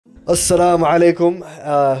Assalamu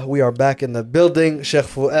alaikum. We are back in the building. Sheikh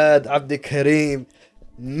Fuad, Abdikarrim.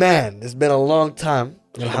 Man, it's been a long time.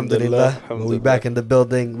 Alhamdulillah. We're back in the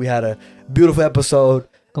building. We had a beautiful episode.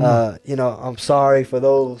 I'm sorry for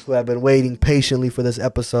those who have been waiting patiently for this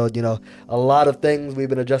episode. A lot of things we've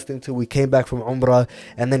been adjusting to. We came back from Umrah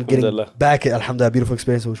and then getting back at Alhamdulillah, beautiful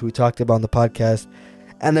experience, which we talked about on the podcast.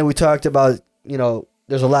 And then we talked about,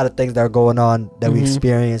 there's a lot of things that are going on that we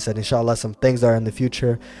experienced, and inshallah some things that are in the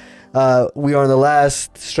future. We are in the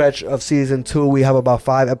last stretch of season 2. We have about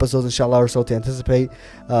 5 episodes inshallah or so to anticipate,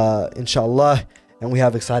 inshallah, and we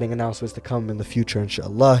have exciting announcements to come in the future,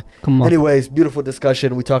 inshallah. Anyways, beautiful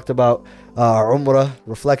discussion. We talked about our Umrah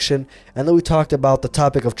reflection, and then we talked about the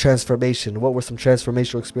topic of transformation. What were some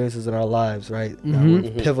transformational experiences in our lives, right?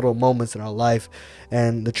 Pivotal moments in our life,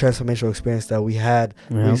 and the transformational experience that we had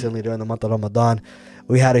recently during the month of Ramadan.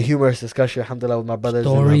 We had a humorous discussion, alhamdulillah, with my brothers.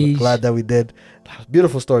 Stories. And I'm glad that we did.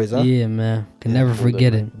 Beautiful stories, huh? Yeah, man. Can never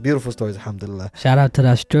forget it. Beautiful stories, alhamdulillah. Shout out to the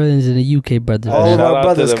Australians and the UK brothers. All of our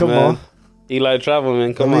brothers, come on. Eli Travel,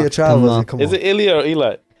 man, come on. Is it Eli or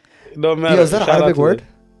Eli? No matter. Yo, is that an Arabic word?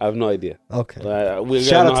 I have no idea. Okay.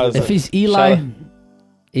 Shout out to if he's Eli,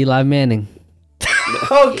 Eli Manning.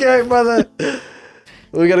 Okay, brother.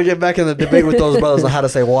 We're going to get back in the debate with those brothers on how to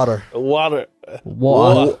say water. Water.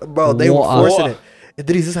 Bro, they were forcing it.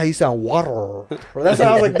 Idris, this is how you sound, water. That's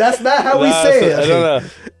how I was like, that's not how we say it. I don't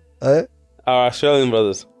know. Our Australian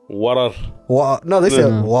brothers. Water. No, they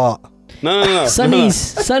said what. No.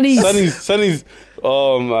 Sunnies.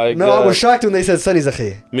 Oh my god. No, I was shocked when they said Sunnies,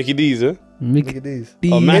 akhi. Mickey D's, huh? Mickey D's.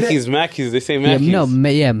 Oh, Mackies. They say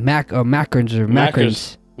Mackies. Mac or Macarons or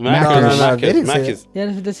Macarons. Mackies. Yeah,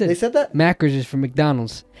 that's it. They said that? Macros is from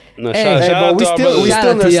McDonald's. No, but we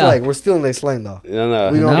still in their slang. We're still in their slang, though. No.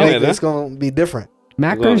 We don't make it's going to be different.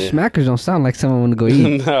 Macros don't sound like someone want to go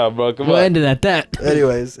eat. Nah, bro, come on. We'll end it at that.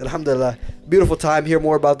 Anyways, alhamdulillah. Beautiful time. Hear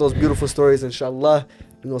more about those beautiful stories, inshallah.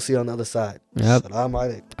 We're going to see you on the other side. Yep. Assalamu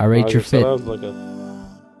alaikum. I rate your fit.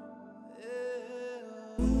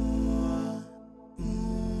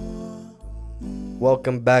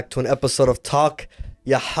 Welcome back to an episode of Talk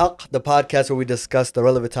Ya Haq, the podcast where we discuss the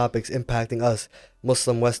relevant topics impacting us,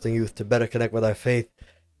 Muslim Western youth, to better connect with our faith.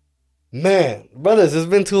 Man, brothers, it's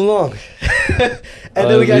been too long. And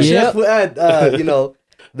then we got Sheikh Fuad,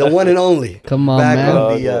 the one and only. Come on, back man.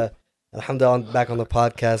 on the, alhamdulillah, back on the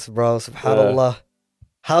podcast, bro. SubhanAllah.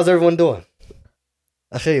 How's everyone doing?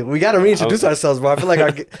 Okay, we got to reintroduce ourselves, bro. I feel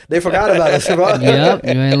like they forgot about us, bro. Yep,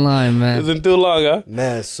 you ain't lying, man. It's been too long, huh?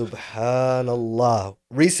 Man, subhanallah.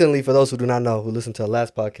 Recently, for those who do not know, who listened to the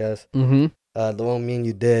last podcast, the one me and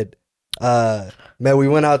you did, man, we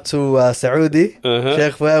went out to Saudi.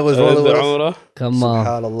 Sheikh Fuad was rolling with us. Come on.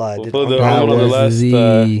 Subhanallah. Before the Umrah, the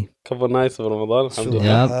last couple of nights of Ramadan,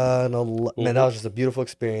 alhamdulillah. Subhanallah. Man, that was just a beautiful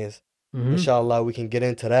experience. Inshallah, we can get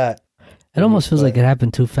into that. It almost feels like it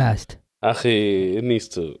happened too fast. Akhi, it needs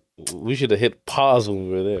to. We should have hit pause when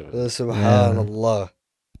we were there. Subhanallah.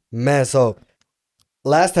 Man, so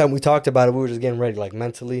last time we talked about it, we were just getting ready, like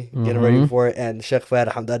mentally, getting ready for it. And Sheikh Fuad,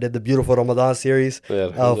 alhamdulillah, did the beautiful Ramadan series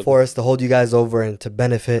for us to hold you guys over and to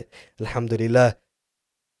benefit, alhamdulillah.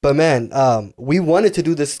 But man, we wanted to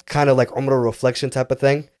do this kind of like Umrah reflection type of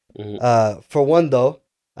thing. For one, though,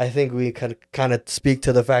 I think we could kind of speak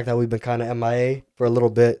to the fact that we've been kind of MIA for a little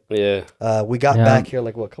bit. Yeah. We got back here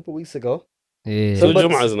like, a couple weeks ago? Yeah. Somebody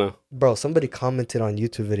commented on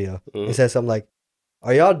YouTube video. He said something like,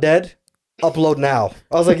 "Are y'all dead? Upload now."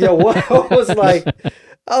 I was like, yo, what? I was like,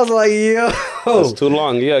 yo. It's too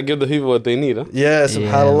long. You gotta give the people what they need, huh? Yeah,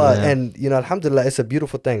 subhanAllah. Yeah, and, alhamdulillah, it's a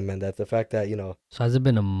beautiful thing, man. That the fact that, So has it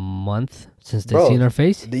been a month since they've seen our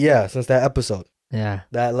face? Yeah, since that episode. Yeah.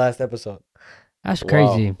 That last episode. That's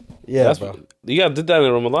crazy. Yeah, bro. You guys did that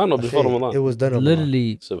in Ramadan or before Ramadan? It was done in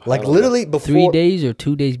literally before 3 days or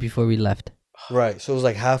 2 days before we left. Right, so it was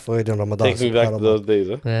like halfway during Ramadan. Takes me back to those days,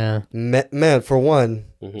 huh? Yeah. Man, for one,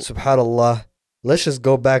 subhanAllah, let's just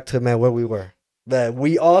go back to, man, where we were. That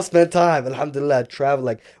we all spent time, alhamdulillah, travel.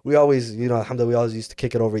 Like, we always, alhamdulillah, we always used to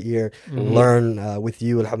kick it over here, learn with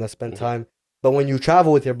you, alhamdulillah, spend time. But when you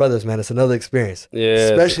travel with your brothers, man, it's another experience. Yeah,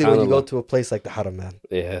 especially when you go to a place like the Haram, man.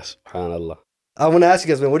 Yeah, subhanAllah. I want to ask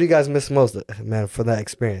you guys, man, what do you guys miss most, man, for that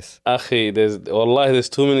experience? Akhi, there's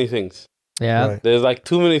too many things. Yeah. Right. There's like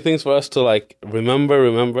too many things for us to like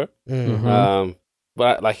remember.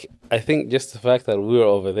 But like, I think just the fact that we were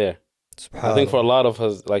over there, I think for a lot of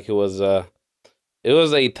us, like it was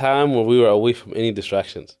a time where we were away from any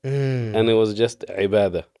distractions, and it was just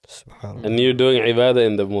ibadah. And you're doing ibadah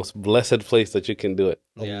in the most blessed place that you can do it.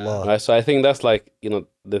 Yeah. Right? So I think that's like,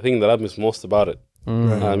 the thing that I miss most about it.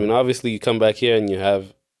 I mean, obviously you come back here and you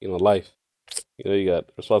have, life. You know, you got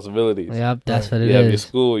responsibilities. Yep, that's what it is. You have your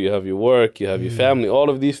school, you have your work, you have your family, all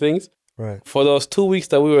of these things. Right. For those 2 weeks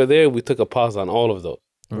that we were there, we took a pause on all of those.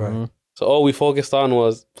 Right. So all we focused on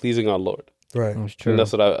was pleasing our Lord. Right. That's true. And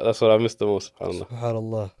that's what I missed the most.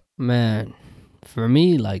 SubhanAllah. Man, for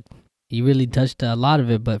me, like, you really touched a lot of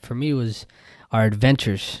it, but for me, it was our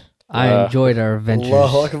adventures. I enjoyed our adventures.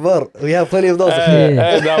 Allahu Akbar. We have plenty of those.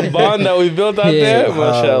 That bond that we built out there,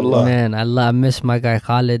 mashallah. Man, I miss my guy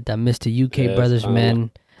Khalid. I miss the UK brothers,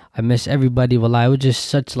 man. I miss everybody. Wallah, it was just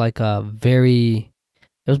such like a very...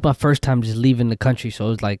 It was my first time just leaving the country,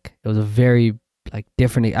 so it was a very like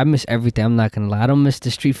different... I miss everything, I'm not going to lie. I don't miss the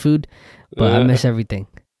street food, but I miss everything.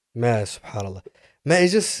 Man, subhanAllah. Man,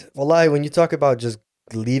 it's just... Wallahi, when you talk about just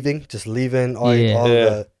leaving all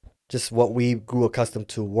the... Just what we grew accustomed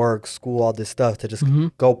to, work, school, all this stuff, to just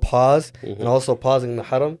go pause, and also pausing the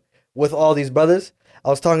haram with all these brothers. I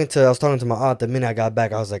was talking to my aunt the minute I got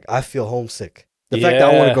back. I was like, I feel homesick. The fact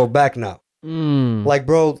that I want to go back now. Like,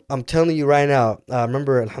 bro, I'm telling you right now.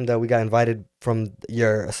 Remember, alhamdulillah, we got invited from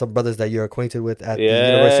some brothers that you're acquainted with at the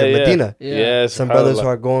University of Medina. Yes, some brothers who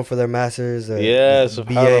are going for their masters,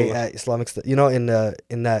 BA at Islamic, in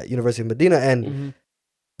that University of Medina, and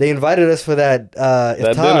they invited us for that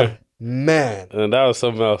iftar. Dinner. Man, and that was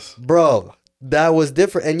something else, bro. That was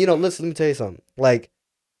different. And listen, let me tell you something. Like,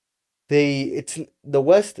 it's the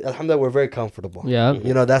West. Alhamdulillah, we're very comfortable. Yeah,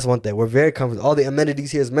 that's one thing. We're very comfortable. All the amenities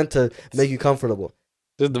here is meant to make you comfortable.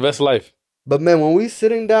 This is the best life. But man, when we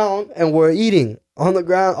sitting down and we're eating on the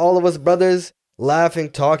ground, all of us brothers laughing,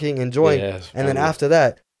 talking, enjoying, and then after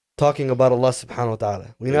that, talking about Allah Subhanahu wa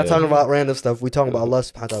Taala. We're not talking about random stuff. We're talking about Allah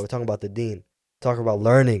Subhanahu wa Taala. We're talking about the Deen. Talking about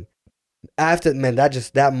learning. After, man,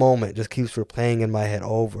 that moment just keeps replaying in my head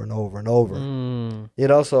over and over and over.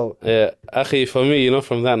 So... Yeah, Akhi, for me,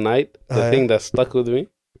 from that night, the thing that stuck with me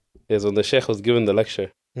is when the Sheikh was giving the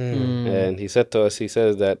lecture. And he said to us, he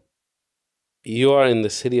says that you are in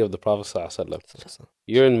the city of the Prophet ﷺ.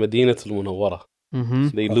 You're in Medina al-Munawwara.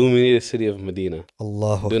 The illuminated city of Medina.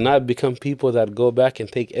 Do not become people that go back and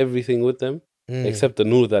take everything with them, except the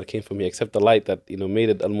nur that came from here, except the light that, made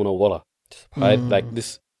it al-Munawwara. Right? Like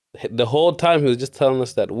this... The whole time he was just telling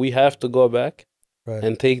us that we have to go back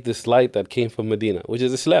and take this light that came from Medina, which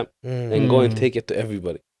is Islam, and go and take it to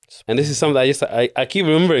everybody. And this is something I keep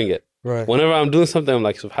remembering it. Right. Whenever I'm doing something, I'm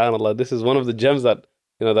like, subhanAllah, this is one of the gems that,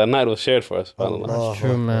 that night was shared for us. That's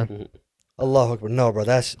true, man. Allahu Akbar. No, bro,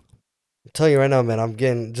 I'm telling you right now,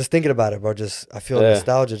 man, just thinking about it, bro. I feel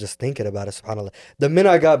nostalgia just thinking about it, subhanAllah. The minute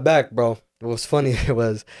I got back, bro, what was funny I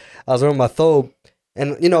was wearing my thobe.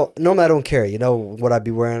 And, normally I don't care, what I'd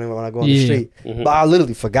be wearing when I go on the street. But I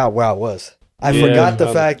literally forgot where I was. I forgot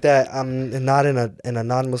the fact that I'm not in a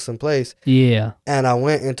non-Muslim place. Yeah. And I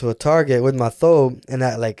went into a Target with my thobe, and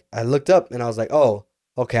I looked up, and I was like, oh,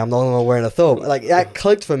 okay, I'm the only one wearing a thobe. Like, that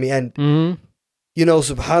clicked for me. And,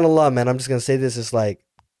 subhanAllah, man, I'm just going to say this. It's like,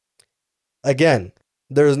 again,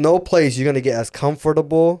 there's no place you're going to get as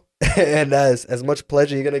comfortable and as much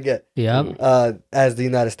pleasure you're gonna get, as the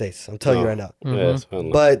United States. I'm telling you right now.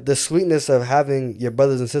 But the sweetness of having your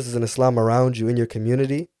brothers and sisters in Islam around you in your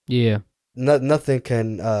community, nothing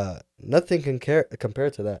can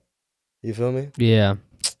compare to that. You feel me? Yeah.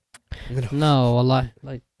 No, Allah,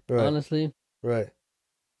 like honestly,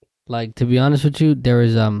 like, to be honest with you, there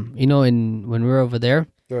is when we were over there,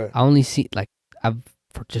 I only see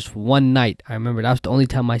for just one night. I remember that was the only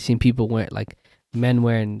time I seen people wear men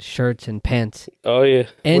wearing shirts and pants. Oh yeah.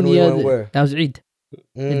 And that was Eid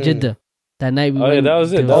in Jeddah. That night we went. That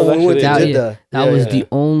was it. That was the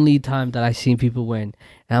only time that I seen people wearing.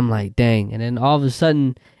 And I'm like, dang. And then all of a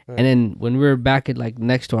sudden, and then when we were back at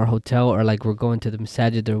next to our hotel, or we're going to the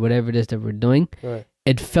masajid or whatever it is that we're doing,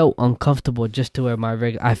 it felt uncomfortable just to wear my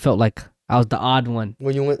regular. I felt like I was the odd one.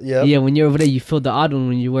 When you went, yeah, when you're over there, you feel the odd one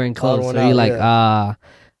when you're wearing clothes. So you're like,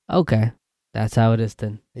 okay. That's how it is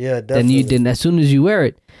then. Yeah, definitely. Then as soon as you wear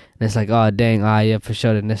it, and it's like, oh dang, yeah, for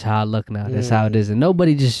sure. Then that's how I look now. That's how it is, and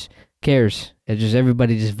nobody just cares. It's just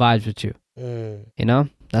everybody just vibes with you.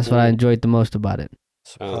 That's what I enjoyed the most about it.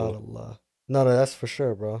 SubhanAllah. No, that's for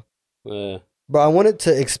sure, bro. Yeah. Bro, I wanted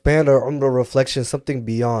to expand our Umrah reflection something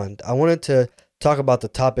beyond. I wanted to talk about the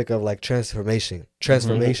topic of transformation,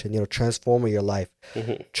 transforming your life,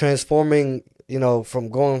 transforming, from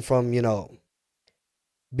going from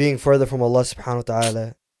being further from Allah Subhanahu wa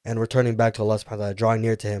Ta'ala and returning back to Allah Subhanahu wa Ta'ala, drawing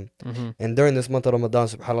near to Him. And during this month of Ramadan,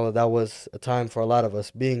 subhanAllah, that was a time for a lot of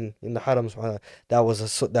us being in the Haram, subhanAllah, that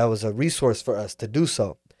was a resource for us to do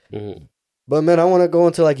so. But man, I want to go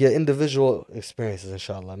into your individual experiences,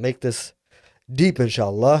 inshallah. Make this deep,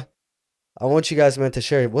 inshallah. I want you guys, man, to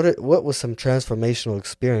share what was some transformational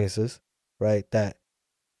experiences, right, that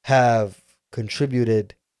have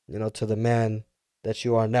contributed, you know, to the man that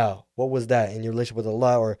you are now? What was that in your relationship with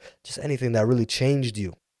Allah, or just anything that really changed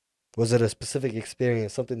you? Was it a specific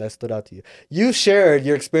experience, something that stood out to you? You shared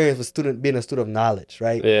your experience with being a student of knowledge,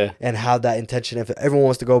 right? Yeah. And how that intention, if everyone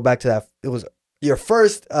wants to go back to that, it was your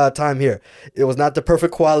first time here. It was not the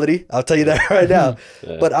perfect quality. I'll tell you that right now.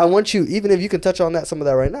 Yeah. But I want you, even if you can touch on that, some of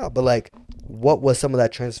that right now, but like, what was some of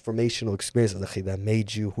that transformational experiences, akhi, that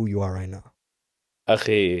made you who you are right now?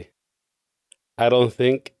 Akhi, I don't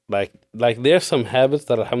think, like there's some habits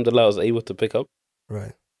that alhamdulillah I was able to pick up.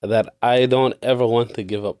 Right. That I don't ever want to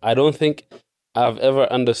give up. I don't think I've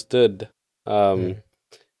ever understood. You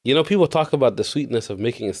know, people talk about the sweetness of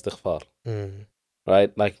making istighfar,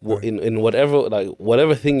 right? Like in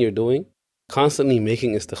whatever thing you're doing, constantly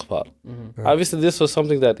making istighfar. Right. Obviously, this was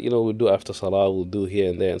something that, you know, we'll do after salah, we'll do here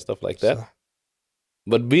and there and stuff like that.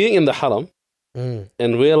 But being in the haram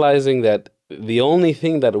and realizing that the only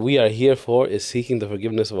thing that we are here for is seeking the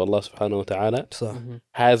forgiveness of Allah subhanahu wa ta'ala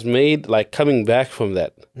has made, like, coming back from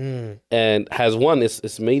that and has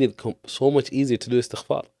it's made it so much easier to do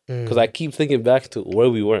istighfar, because I keep thinking back to where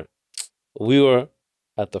we were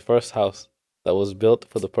at the first house that was built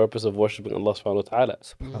for the purpose of worshiping Allah subhanahu wa ta'ala,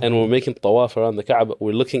 and we're making tawaf around the Kaaba,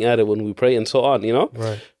 we're looking at it when we pray and so on, you know.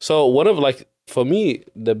 Right. So one of, like, for me,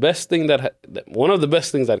 one of the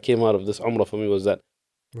best things that came out of this Umrah for me was that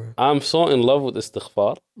I'm so in love with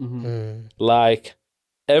istighfar. Like,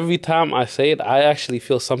 every time I say it, I actually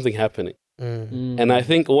feel something happening. And I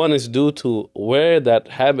think one is due to where that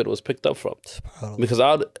habit was picked up from.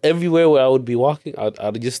 Because everywhere where I would be walking,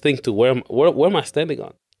 I'd just think to where am I standing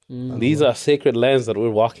on? These are sacred lands that we're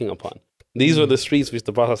walking upon. These were the streets which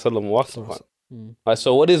the Prophet ﷺ walked upon. Right,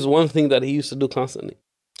 so what is one thing that he used to do constantly?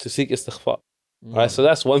 To seek istighfar. Right, so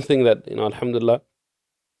that's one thing that, you know, alhamdulillah,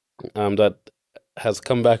 that has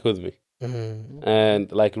come back with me,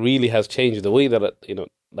 and like really has changed the way that you know,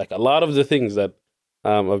 like a lot of the things that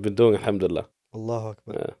I've been doing, alhamdulillah. Allahu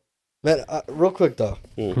Akbar. Yeah. Man, real quick though,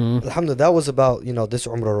 alhamdulillah, that was about, you know, this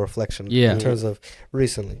Umrah reflection in terms of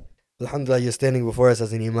recently. Alhamdulillah, you're standing before us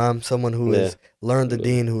as an imam, someone who has learned the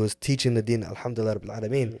deen, who is teaching the deen, alhamdulillah rabbil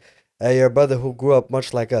alameen. You're a brother who grew up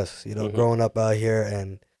much like us, you know, growing up out here,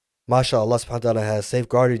 and MashaAllah, Allah subhanahu wa ta'ala has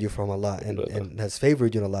safeguarded you from Allah and has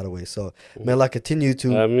favored you in a lot of ways. So may Allah continue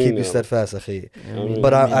to keep you steadfast, akhi.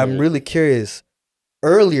 But I'm really curious,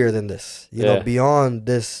 earlier than this, you know, beyond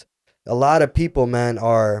this, a lot of people, man,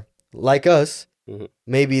 are like us.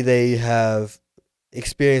 Maybe they have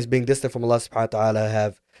experienced being distant from Allah subhanahu wa ta'ala,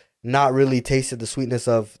 have not really tasted the sweetness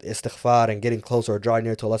of istighfar and getting closer or drawing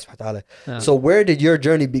near to Allah subhanahu wa ta'ala. So where did your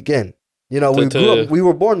journey begin? You know, we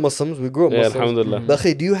were born Muslims, we grew up Muslims. Alhamdulillah. But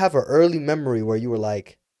do you have an early memory where you were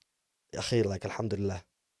like, alhamdulillah,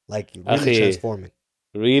 like really transforming?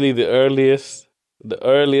 Really, the earliest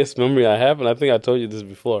memory I have, and I think I told you this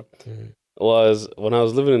before, was when I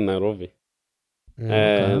was living in Nairobi.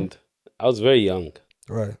 And I was very young.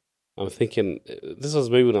 Right. I'm thinking, this was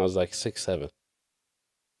maybe when I was like 6, 7.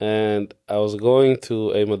 And I was going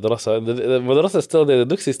to a madrasa. The madrasa is still there,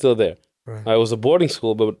 the duksi is still there. Right. It was a boarding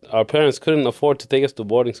school, but our parents couldn't afford to take us to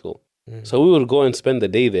boarding school. So we would go and spend the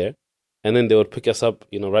day there, and then they would pick us up,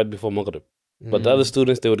 you know, right before Maghrib. But the other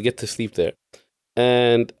students, they would get to sleep there.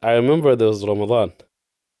 And I remember there was Ramadan.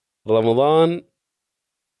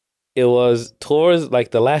 It was towards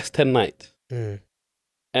like the last 10 nights.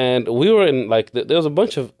 And we were in, like, there was a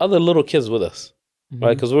bunch of other little kids with us,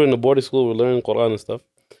 right? Because we were in the boarding school, we were learning Quran and stuff.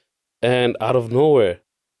 And out of nowhere,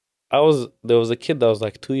 there was a kid that was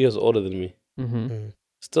like 2 years older than me,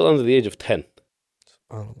 still under the age of 10.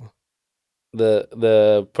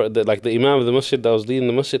 The imam of the masjid that was leading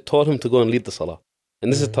the masjid told him to go and lead the salah,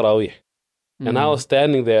 and this is Taraweeh. And I was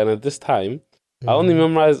standing there, and at this time, I only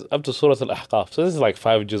memorized up to Surah Al-Ahqaf, so this is like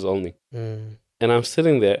 5 juz only. And I'm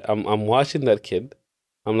sitting there, I'm watching that kid.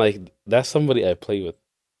 I'm like, that's somebody I play with,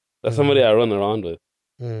 that's somebody I run around with,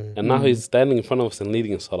 and now he's standing in front of us and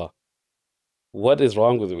leading a salah. What is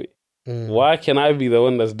wrong with me? Why can I be the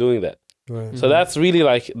one that's doing that? Right. So that's really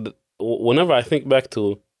like, whenever I think back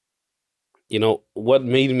to, you know, what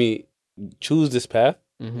made me choose this path,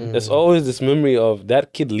 there's always this memory of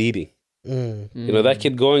that kid leading. You know, that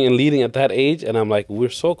kid going and leading at that age, and I'm like, we're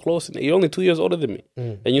so close. And you're only 2 years older than me,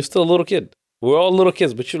 and you're still a little kid. We're all little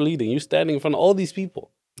kids, but you're leading. You're standing in front of all these people,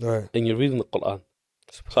 and you're reading the Quran.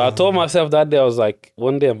 So I told myself that day, I was like,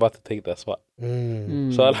 one day I'm about to take that spot.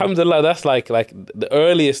 So alhamdulillah, that's like the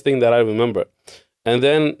earliest thing that I remember. And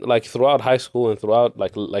then like throughout high school and throughout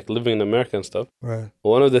like living in America and stuff,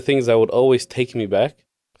 one of the things that would always take me back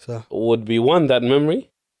would be, one, that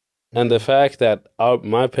memory, and the fact that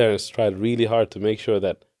my parents tried really hard to make sure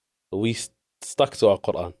that we stuck to our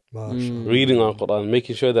Quran. reading our Quran,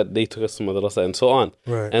 making sure that they took us to madrasa and so on.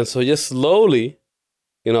 Right. And so just slowly,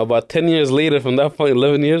 you know, about 10 years later from that point,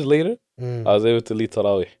 11 years later, I was able to lead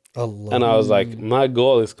Tarawih. Allah. And I was like, my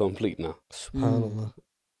goal is complete now. SubhanAllah.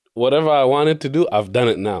 Whatever I wanted to do, I've done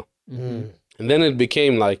it now. And then it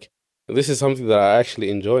became like, this is something that I actually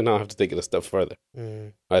enjoy. Now I have to take it a step further.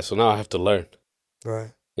 Right. So now I have to learn.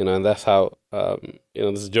 Right. You know, and that's how, you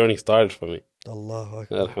know, this journey started for me. Allahu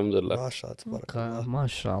Akbar. Alhamdulillah.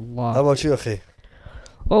 MashaAllah. How about you, Akhi?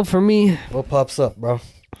 Well, for me, what pops up, bro?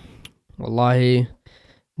 Wallahi,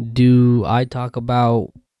 do I talk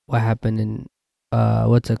about what happened in,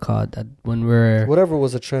 what's it called? That when we're... Whatever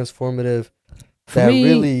was a transformative that me,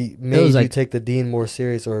 really made you like, take the deen more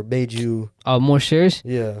serious or made you... more serious?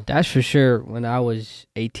 Yeah. That's for sure when I was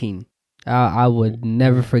 18. I would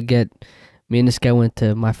never forget, me and this guy went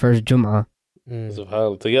to my first Jum'ah.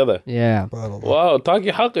 Together. Yeah. Wow, Taki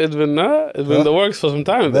Haq, it's been the works for some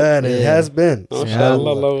time. Man, it has been. So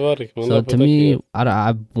to me,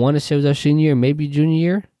 I want to say it was our senior year, maybe junior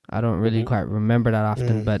year. I don't really quite remember that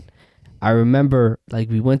often, but I remember like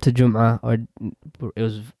we went to Jum'ah, or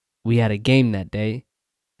we had a game that day,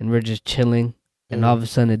 and we're just chilling, and all of a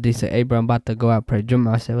sudden they said, "Hey bro, I'm about to go out pray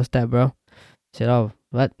Jum'ah." I said, "What's that, bro?" I said, "Oh,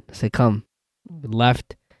 what?" I said, "Come." We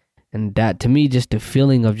left. And that, to me, just the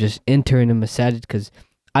feeling of just entering the masajid, because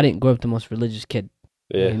I didn't grow up the most religious kid,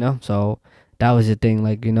 you know? So that was the thing,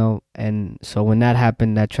 like, you know, and so when that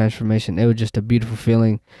happened, that transformation, it was just a beautiful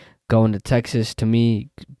feeling going to Texas, to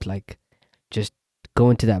me, like, just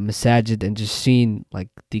going to that masajid and just seeing, like,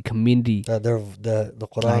 the community. The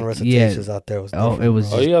Quran like, recitations out there was different. It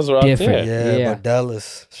was you guys were out different. there? Yeah, but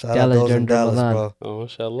Dallas. Shout out those in Dallas, bro. Oh,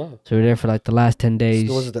 mashallah. So we were there for like the last 10 days.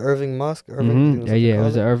 So was it the Irving Mosque? Yeah, it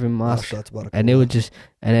was the Irving Mosque. And it was just,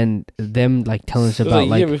 and then them like telling us about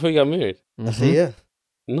like... a year before you got married? I said, yeah.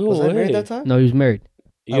 No was way. I married that time? No, he was married.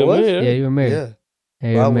 You got married? Yeah, you were married. Yeah.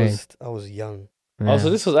 Yeah, I was young. Yeah. Oh, so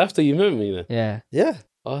this was after you met me then? Yeah. Yeah.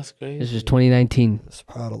 Oh, that's crazy. This was 2019.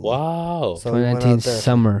 Wow. So 2019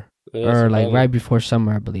 summer. Or like right before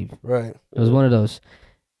summer, I believe. Right. It was one of those.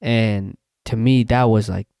 And to me, that was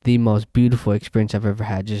like the most beautiful experience I've ever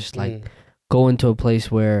had. Just like going to a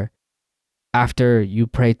place where after you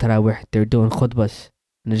pray Tarawih, they're doing khutbahs.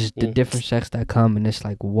 And there's just the different sects that come, and it's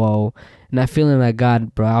like, whoa. And that feeling like,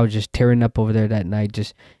 God, bro, I was just tearing up over there that night.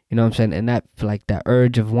 Just, you know what I'm saying? And that, like, that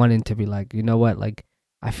urge of wanting to be like, you know what? Like,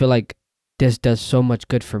 I feel like this does so much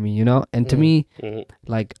good for me, you know? And to me,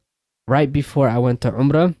 like, right before I went to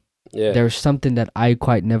Umrah, there was something that I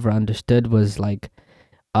quite never understood was like,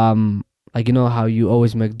 you know how you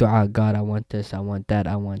always make dua, God, I want this, I want that,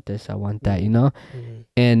 I want this, I want that, you know?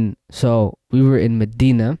 And so we were in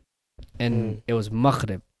Medina, and it was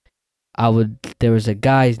Maghrib. There was a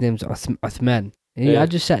guy, his name's Uthman. And I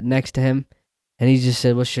just sat next to him, and he just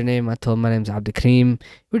said, "What's your name?" I told him my name's Abdikarrim.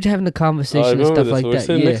 We were just having a conversation and stuff like that. We were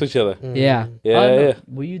sitting next to each other. Yeah. Yeah.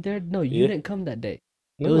 Were you there? No, you didn't come that day.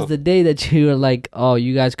 No. It was the day that you were like, "Oh,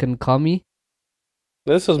 you guys couldn't call me."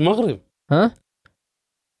 This was Maghrib. Huh?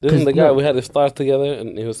 This is the guy we had to start together,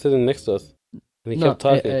 and he was sitting next to us. And he kept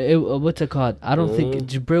talking. What's it called? I don't think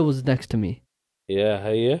Jibril was next to me.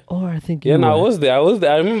 Yeah. Or I think I was there.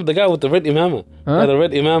 I remember the guy with the red imama. He had a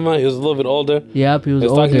red imama. He was a little bit older. Yep, he was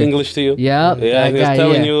older. Talking English to you. Yep. Yeah, he was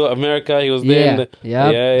telling you America. He was there.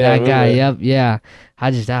 That guy. Yep.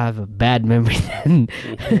 I have a bad memory then.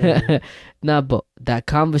 But that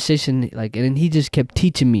conversation, like, and then he just kept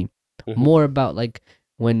teaching me more about like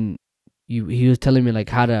when he was telling me like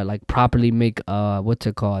how to like properly make what's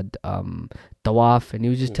it called tawaf, and he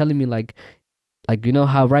was just telling me like you know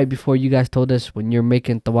how right before you guys told us when you're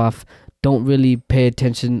making tawaf, don't really pay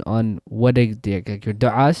attention on what like your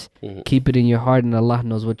du'as, keep it in your heart and Allah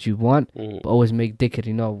knows what you want, but always make dhikr,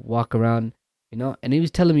 you know, walk around, you know. And he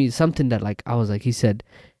was telling me something that like I was like, he said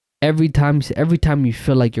every time you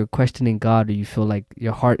feel like you're questioning God or you feel like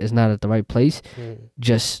your heart is not at the right place,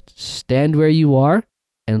 just stand where you are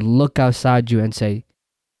and look outside you and say,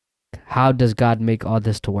 how does God make all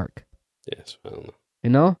this to work? Yes, I don't know. You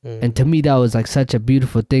know? And to me, that was like such a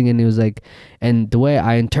beautiful thing. And it was like, and the way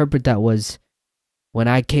I interpret that was when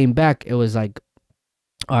I came back, it was like,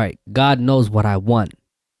 all right, God knows what I want,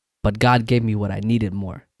 but God gave me what I needed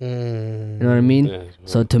more. You know what I mean? Yeah,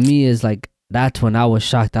 so to me, is like, that's when I was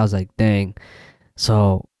shocked. I was like, dang.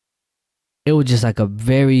 So it was just like a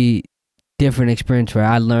very different experience where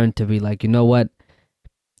I learned to be like, you know what?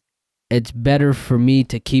 It's better for me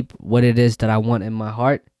to keep what it is that I want in my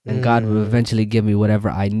heart, and God will eventually give me whatever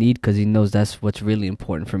I need because He knows that's what's really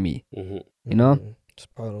important for me. You know?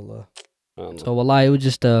 SubhanAllah. So wallah, it was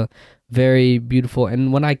just a very beautiful.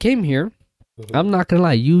 And when I came here, I'm not gonna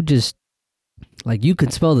lie, you just like you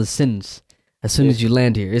can smell the sins as soon as you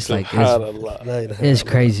land here. It's like it's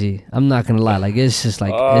crazy. I'm not gonna lie. Like it's just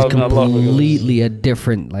like it's completely a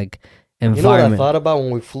different like environment. You know what I thought about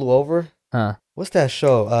when we flew over? What's that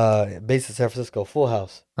show? Based in San Francisco, Full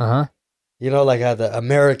House. You know, like the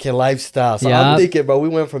American lifestyle. So I'm thinking, bro, we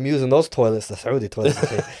went from using those toilets to Saudi toilets.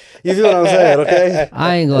 Okay? You feel what I'm saying, okay?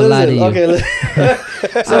 I ain't gonna lie to you. Okay,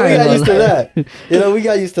 so we got used to that. You know, we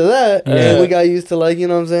got used to that. Yeah. And we got used to, like, you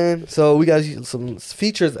know what I'm saying? So we got some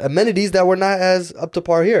features, amenities that were not as up to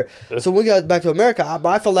par here. So when we got back to America,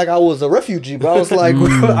 I felt like I was a refugee, bro. I was like,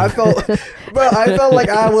 I felt like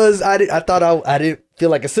I thought I didn't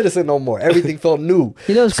feel like a citizen no more. Everything felt new.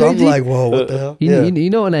 You know what's crazy? I'm like, whoa, what the hell? You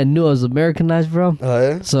know when I knew I was Americanized, bro?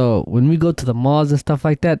 Yeah? So when we go to the malls and stuff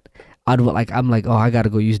like that, I'm like, oh, I gotta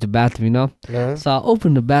go use the bathroom, you know? So I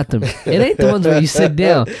open the bathroom. It ain't the ones where you sit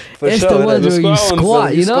down. It's the ones where you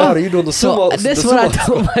squat, you know? So that's what I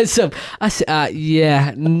told myself. I said,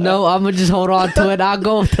 yeah, no, I'm gonna just hold on to it. I'll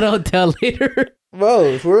go to the hotel later.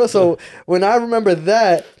 Bro, for real. So when I remember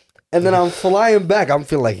that, and then I'm flying back, I'm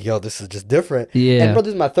feeling like, yo, this is just different. Yeah. And bro,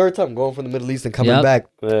 this is my third time going from the Middle East and coming back.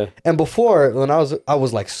 Yeah. And before, when I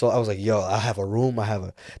was like, yo, I have a room,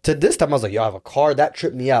 to this time I was like, yo, I have a car. That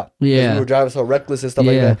tripped me out. Yeah. We were driving so reckless and stuff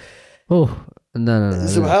like that. Oh, no.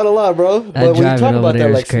 Subhanallah, bro. But when you talk about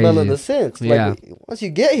that, like smelling the scents, like once you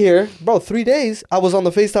get here, bro, 3 days, I was on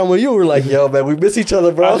the FaceTime with you. We're like, yo, man, we miss each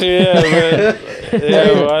other, bro. Yeah, man.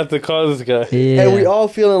 Yeah, bro, I have to call this guy. Yeah. And we're all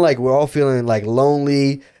feeling like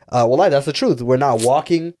lonely. Well, that's the truth. We're not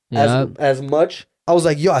walking as much. I was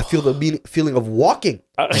like, yo, I feel the feeling of walking.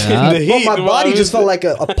 Heat, my body just felt like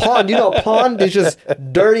a pond. You know, a pond is just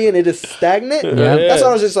dirty and it is stagnant. Yeah. That's why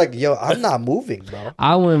I was just like, yo, I'm not moving, bro.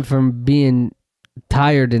 I went from being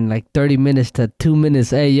tired in like 30 minutes to 2 minutes.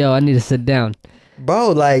 Hey, yo, I need to sit down.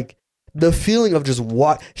 Bro, like the feeling of just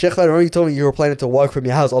walk. Sheikh, I remember you told me you were planning to walk from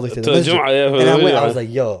your house all the way to the masjid. And I was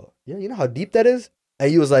like, yo, you know how deep that is?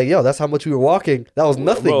 And you was like, yo, that's how much we were walking. That was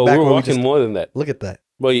nothing. Bro, back we were when walking more than that. Look at that.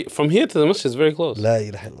 Bro, from here to the masjid is very close. La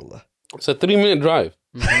ilaha illallah. It's a 3-minute drive.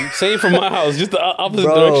 Same from my house, just the opposite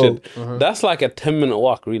direction. That's like a 10-minute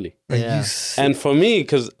walk, really. Yeah. And for me,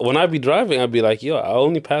 because when I be driving, I'd be like, yo, I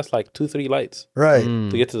only pass like 2-3 lights. Right. To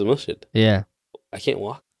get to the masjid. Yeah. I can't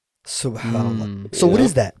walk. Subhanallah. So what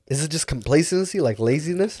is that? Is it just complacency, like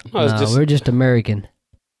laziness? No, we're just American.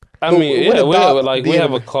 I mean, we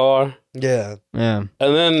have a car. Yeah. And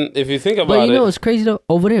then if you think about it. But you know what's crazy though?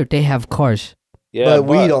 Over there, they have cars. Yeah, but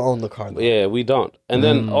we don't own the car though. Yeah, we don't. And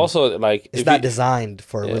then also, like... It's not designed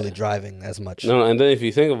for really driving as much. No, and then if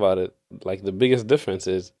you think about it, like the biggest difference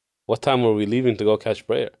is what time were we leaving to go catch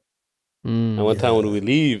prayer? And what time would we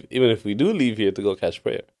leave, even if we do leave here to go catch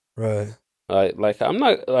prayer? Right. Like I'm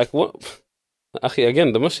not... Like, what... Actually,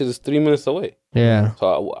 again, the masjid is 3 minutes away. Yeah.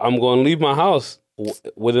 So I'm going to leave my house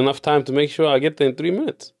with enough time to make sure I get there in 3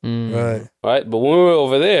 minutes. Right. Right? But when we were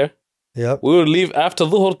over there, we would leave after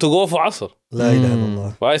Dhuhr to go for Asr. La ilaha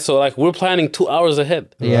illallah. Right? So like we're planning 2 hours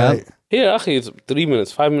ahead. Yeah. Right. Here, actually, it's 3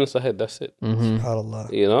 minutes, 5 minutes ahead. That's it.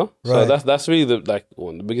 SubhanAllah. You know? Right. So that's really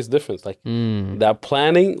the biggest difference. Like that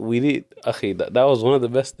planning, we did, that was one of the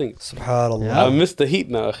best things. SubhanAllah. I miss the heat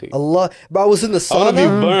now, Allah. But I was in the sauna. I want to be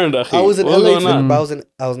burned, I was in LA. But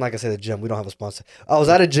I was not gonna say the gym. We don't have a sponsor. I was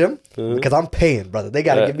at a gym because I'm paying, brother. They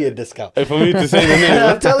gotta give me a discount. Hey, for me to say the name.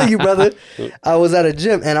 I'm telling you, brother. I was at a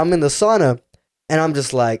gym and I'm in the sauna. And I'm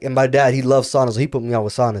just like, and my dad, he loves saunas. So he put me on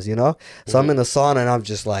with saunas, you know? So I'm in the sauna and I'm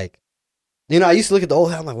just like, you know, I used to look at the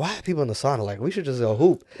old, I'm like, why are people in the sauna? Like, we should just go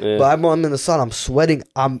hoop. Yeah. But I'm in the sauna, I'm sweating.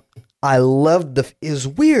 I love it's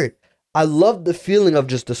weird. I love the feeling of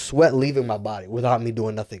just the sweat leaving my body without me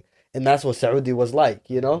doing nothing. And that's what Saudi was like,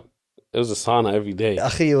 you know? It was a sauna every day.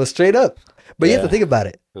 It was straight up. But you have to think about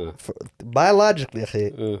it.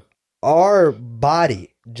 Biologically, our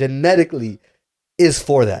body genetically is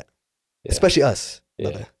for that. Yeah. Especially us,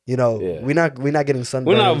 brother. You know, we're not getting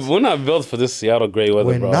sunburns. We're not built for this Seattle gray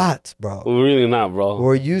weather, bro. We're not, bro. We're really not, bro.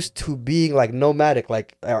 We're used to being like nomadic,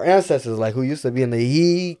 like our ancestors, like who used to be in the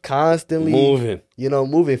heat, constantly moving. You know,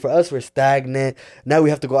 moving. For us, we're stagnant. Now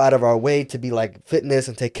we have to go out of our way to be like fitness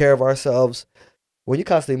and take care of ourselves. When you're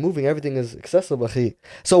constantly moving, everything is accessible.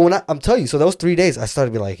 So when I'm telling you, so those 3 days, I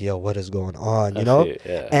started to be like, yo, what is going on? You know,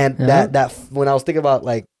 and that when I was thinking about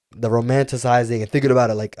like the romanticizing and thinking about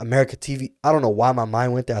it like America TV. I don't know why my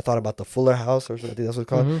mind went there. I thought about the Fuller House or something. I think that's what it's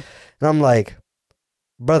called. And I'm like,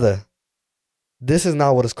 brother, this is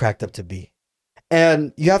not what it's cracked up to be.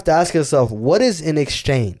 And you have to ask yourself, what is in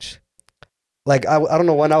exchange Like, I don't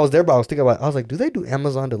know when I was there, but I was thinking about it. I was like, do they do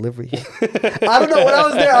Amazon delivery here? I don't know. When I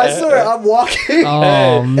was there, I swear, I'm walking.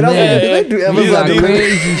 Oh, man. And I was like, do they do Amazon delivery?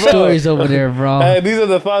 Crazy stories over there, bro. Hey, these are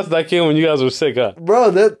the thoughts that came when you guys were sick, huh?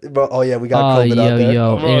 Bro, oh, yeah, we got COVID out there.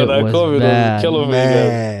 Yo, bro, that was COVID bad. was killing me,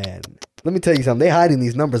 man. Let me tell you something. They hiding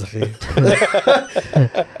these numbers.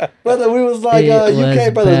 Brother, we was like,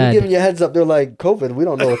 UK brothers, we giving you a heads up. They're like, COVID, we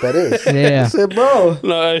don't know what that is. Yeah. I said, bro.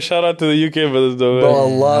 No, shout out to the UK brothers, though, man. Bro,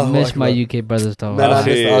 Allah. I miss my UK brothers, though. Man, I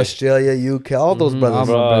miss Australia, UK, all those brothers.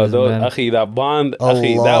 Bro, that bond,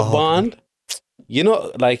 that bond. You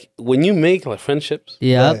know, like, when you make, like, friendships.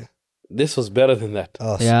 Yeah. Right, this was better than that.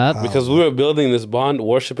 Yeah. Because we were building this bond,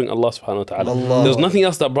 worshipping Allah subhanahu wa ta'ala. There was nothing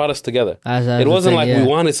else that brought us together. It wasn't like we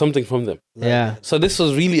wanted something from them. Yeah. So this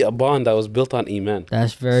was really a bond that was built on Iman.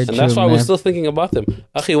 That's very true. And that's why we're still thinking about them.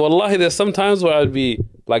 Akhi, wallahi, there's some times where I'd be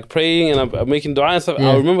like praying and I'm making dua and stuff.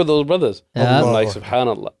 I remember those brothers. Yeah. I'm like,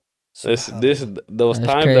 subhanallah. Those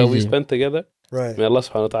times that we spent together. Right. May Allah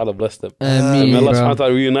subhanahu wa ta'ala bless them. Ameen, may Allah bro. subhanahu wa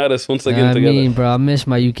ta'ala reunite us once again together. Bro. I miss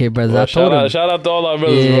my UK brothers. Bro, I told them. shout out to all our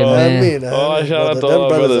brothers, Yeah, bro. man. Shout out to them all our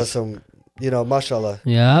brothers. brothers. Are some, mashallah.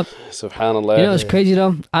 Yep. Subhanallah. You know what's crazy,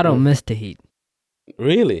 though? I don't miss the heat.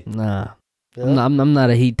 Really? Nah. Yeah. I'm not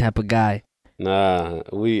a heat type of guy. Nah.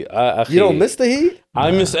 You don't miss the heat?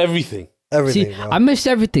 I miss everything. Everything, See, bro. I miss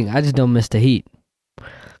everything. I just don't miss the heat.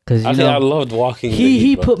 Because, I loved walking.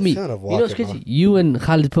 He put me. Son of You know what's walking, crazy? You and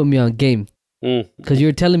Khalid put me on game. Because you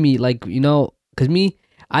were telling me, like, because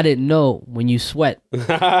I didn't know when you sweat.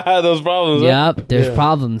 Those problems. Yep, there's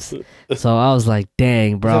problems. So I was like,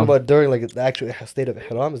 dang, bro. You're talking about during like the actual state of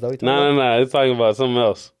Ihram? Is that what you're talking about? No. It's talking about something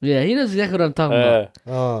else. Yeah, he knows exactly what I'm talking about.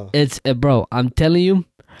 Oh. It's, bro, I'm telling you,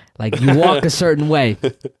 like, you walk a certain way.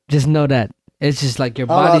 Just know that. It's just like your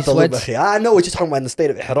body sweats. I know what you're talking about in the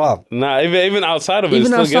state of Ihram. Nah, even outside of it,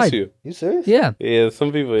 Even it still outside. gets you. You serious? Yeah. Yeah,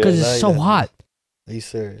 some people, Because it's so hot. Are you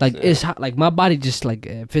serious? Like, it's hot. Like, my body just, like,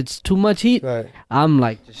 if it's too much heat, right. I'm,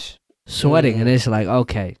 like, just sweating. And it's like,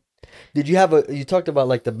 okay. Did you you talked about,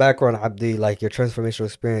 like, the background, Abdi, like, your transformational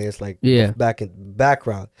experience, like,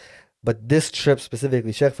 background. But this trip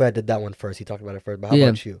specifically, Sheikh Fuad did that one first. He talked about it first. But how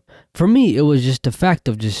about you? For me, it was just the fact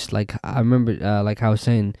of just, like, I remember, like I was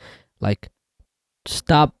saying, like,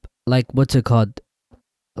 stop, like, what's it called?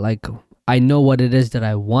 Like, I know what it is that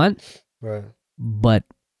I want. Right. But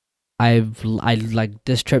like,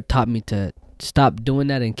 this trip taught me to stop doing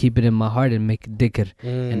that and keep it in my heart and make dhikr.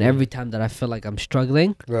 And every time that I feel like I'm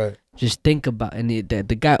struggling, right, just think about, and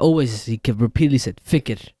the guy always, he could repeatedly said,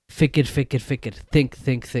 fikr, think.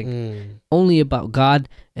 Only about God,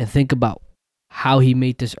 and think about how he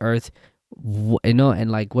made this earth,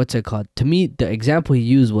 and like, what's it called? To me, the example he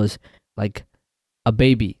used was like a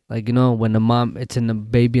baby, like, when the mom, it's in the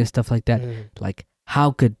baby and stuff like that. Like,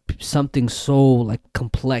 how could something so, like,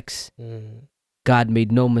 complex, God made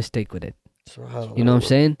no mistake with it. You know what I'm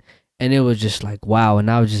saying? And it was just like, wow. And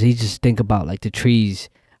he just think about, like, the trees,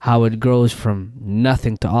 how it grows from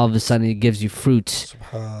nothing to all of a sudden it gives you fruits.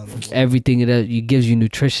 Everything it gives you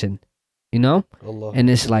nutrition, And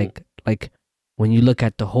it's like when you look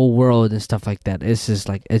at the whole world and stuff like that, it's just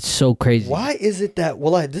like, it's so crazy. Why is it that,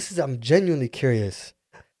 I'm genuinely curious.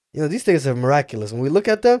 These things are miraculous when we look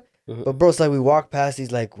at them. But bro, it's like we walk past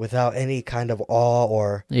these like without any kind of awe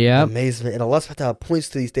or amazement. And Allah subhanahu wa ta'ala points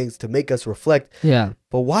to these things to make us reflect. Yeah.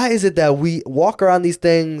 But why is it that we walk around these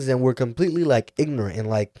things and we're completely like ignorant and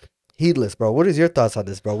like heedless, bro? What is your thoughts on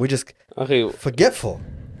this, bro? We're just forgetful.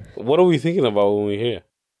 What are we thinking about when we're here?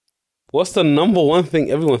 What's the number one thing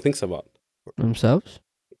everyone thinks about? Themselves?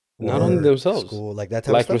 Not only themselves. School, like that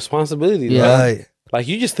type like of stuff? responsibility. Yeah. Right. Like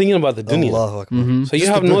you're just thinking about the dunya. So you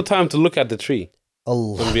have no time to look at the tree.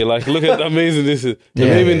 And be like, look at how amazing this is.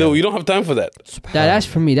 You don't have time for that. That's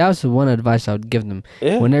for me. That was the one advice I would give them.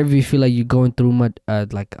 Yeah. Whenever you feel like you're going through much,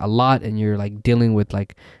 like a lot, and you're like dealing with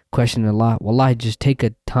like questioning a lot, wallahi, just take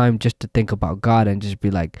a time just to think about God and just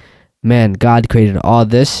be like, man, God created all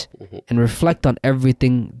this, and reflect on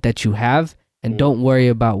everything that you have, and don't worry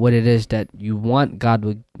about what it is that you want. God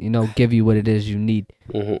will, give you what it is you need.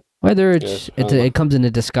 Whether it comes in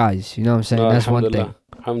a disguise, you know what I'm saying? That's one thing.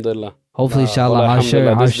 Alhamdulillah. Hopefully, inshallah, I'll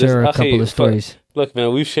share a couple of stories. Look,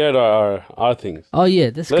 man, we've shared our things. Oh yeah,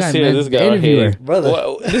 this Let's guy, hear man, this guy, the interviewer, brother.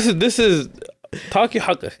 Well, this is talk your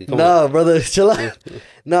haqq. Nah, brother, chill out.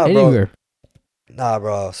 Nah, bro. Interviewer. Nah,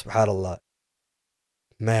 bro. Subhanallah.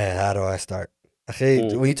 Man, how do I start?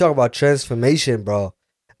 When you talk about transformation, bro,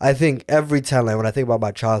 I think every time, like when I think about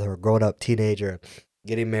my childhood, growing up, teenager,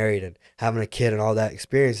 getting married, and having a kid, and all that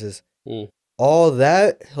experiences, all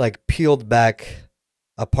that like peeled back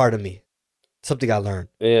a part of me, something I learned,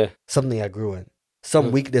 something I grew in,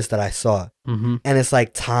 some weakness that I saw, and it's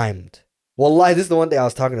like timed. Wallahi, this is the one thing I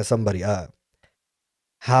was talking to somebody.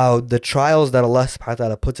 How the trials that Allah subhanahu wa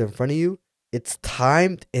ta'ala puts in front of you, it's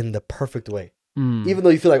timed in the perfect way. Even though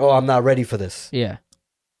you feel like, oh, I'm not ready for this. Yeah.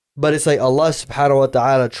 But it's like Allah subhanahu wa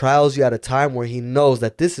ta'ala trials you at a time where He knows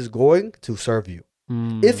that this is going to serve you.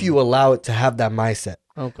 If you allow it to have that mindset.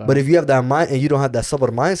 Okay. But if you have that mind and you don't have that sabr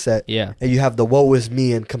mindset, yeah, and you have the woe is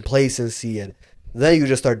me and complacency, and then you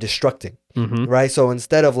just start destructing. Right? So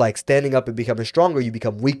instead of like standing up and becoming stronger, you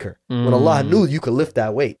become weaker. When Allah knew you could lift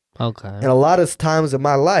that weight. Okay. And a lot of times in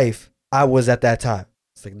my life, I was at that time.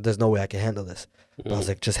 It's like, there's no way I can handle this. But I was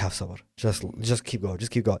like, just have sabr. Just keep going.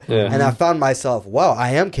 Just keep going. Yeah. And I found myself, wow,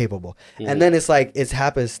 I am capable. And then it's like, it's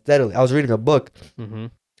happened steadily. I was reading a book.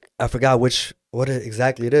 I forgot what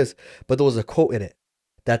exactly it is, but there was a quote in it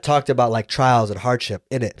that talked about like trials and hardship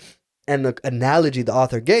in it. And the analogy the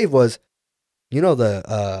author gave was, you know,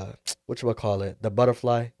 the, whatchamacallit, the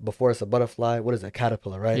butterfly, before it's a butterfly, what is that,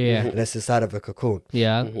 caterpillar, right? Yeah. And it's inside of a cocoon.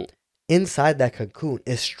 Yeah. Inside that cocoon,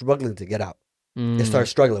 it's struggling to get out. It starts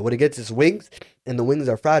struggling. When it gets its wings, and the wings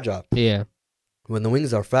are fragile. Yeah. When the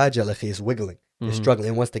wings are fragile, it's wiggling. It's struggling.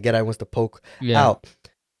 It wants to get out, it wants to poke out.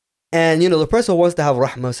 And, you know, the person who wants to have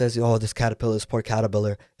rahmah says, oh, this poor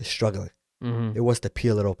caterpillar is struggling. It wants to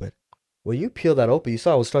peel it open. When you peel that open, you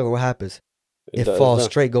saw it was struggling, what happens? It falls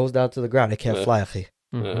straight, goes down to the ground. It can't fly,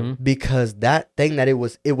 because that thing that it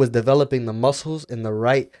was developing the muscles and the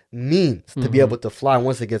right means to be able to fly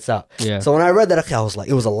once it gets out. So when I read that, I was like,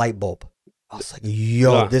 it was a light bulb. I was like,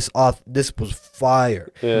 yo, this was fire.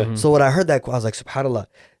 So when I heard that, I was like, subhanAllah,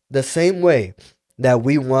 the same way that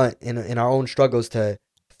we want in our own struggles to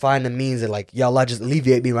find a means and like, ya Allah, just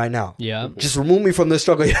alleviate me right now. Yeah. Just remove me from this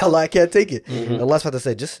struggle. Ya Allah, I can't take it. Allah's about to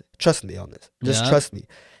say, just trust me on this. Just trust me.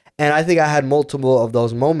 And I think I had multiple of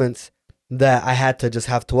those moments that I had to just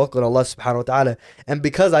have tawakkul on Allah subhanahu wa ta'ala. And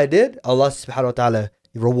because I did, Allah subhanahu wa ta'ala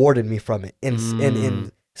rewarded me from it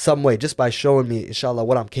in some way, just by showing me, inshallah,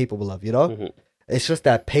 what I'm capable of, you know? It's just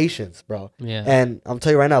that patience, bro. Yeah. And I'm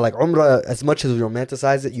telling you right now, like Umrah, as much as we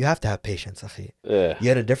romanticize it, you have to have patience, akhi. Yeah.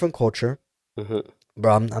 You're in a different culture.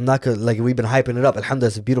 Bro, I'm not gonna, like, we've been hyping it up. Alhamdulillah,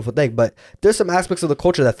 it's a beautiful thing. But there's some aspects of the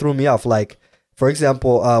culture that threw me off. Like, for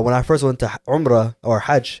example, when I first went to Umrah or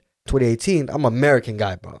Hajj 2018, I'm an American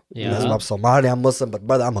guy, bro. Yeah. I'm Somali, I'm Muslim, but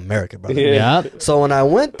brother, I'm American, brother. Yeah. So when I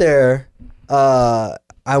went there,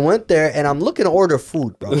 and I'm looking to order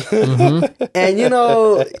food, bro. And, you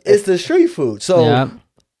know, it's the street food. So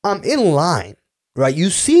I'm in line, right? You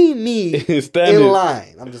see me in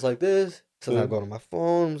line. I'm just like this. So I go to my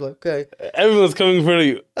phone. I'm like, okay. Everyone's coming for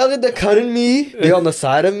you. They're cutting me. They're on the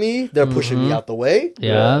side of me. They're pushing me out the way.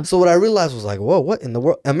 Yeah. So what I realized was like, whoa, what in the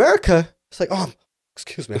world? America? It's like, oh,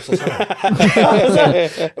 excuse me, I'm so sorry.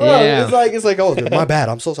 It's like, oh, my bad.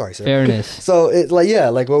 I'm so sorry, sir. Fairness. So it's like, yeah,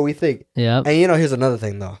 like what we think. Yeah. And you know, here's another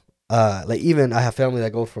thing though. Like even I have family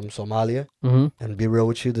that go from Somalia, and be real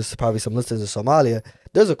with you, this is probably some listeners in Somalia.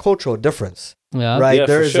 There's a cultural difference. Yeah. Right.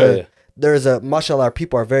 Yeah, there's a mashallah, our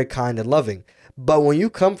people are very kind and loving. But when you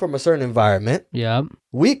come from a certain environment,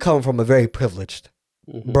 we come from a very privileged.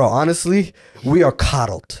 Bro, honestly, we are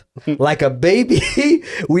coddled. Like a baby,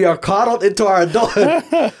 we are coddled into our adulthood.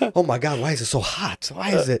 Oh my God, why is it so hot? Why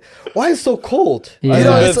is it so cold? Yeah. You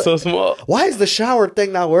know, it's so small. Why is the shower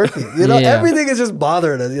thing not working? You know, everything is just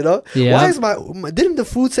bothering us, you know? Why is didn't the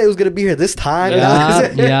food say it was gonna be here this time?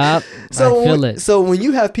 So I feel it. So when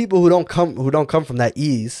you have people who don't come from that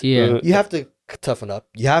ease, you have to toughen up.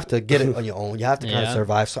 You have to get it on your own. You have to kind of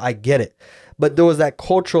survive. So I get it. But there was that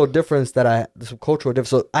cultural difference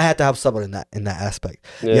So I had to have sabr in that aspect.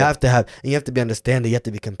 Yeah. You have to be understanding. You have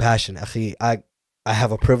to be compassionate. Akhi, I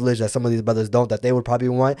have a privilege that some of these brothers don't, that they would probably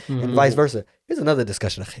want, and vice versa. Here's another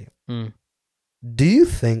discussion, akhi. Do you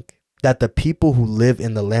think that the people who live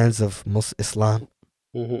in the lands of Islam,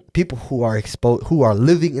 people who are exposed, who are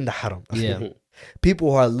living in the haram,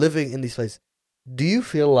 people who are living in these places, do you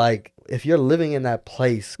feel like if you're living in that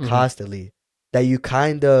place constantly, that you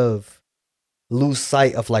kind of lose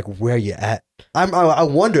sight of like where you're at? I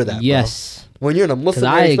wonder that. Yes, bro. When you're in a Muslim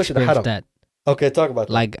area, especially the haram. That. Okay, talk about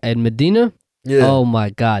that. Like in Medina. Yeah. Oh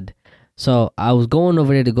my God. So I was going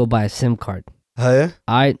over there to go buy a SIM card. Oh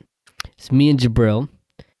yeah. It's me and Jabril,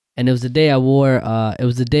 and it was the day I wore. It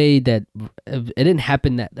was the day that it didn't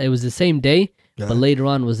happen. That it was the same day, but later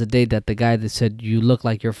on was the day that the guy that said you look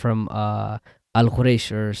like you're from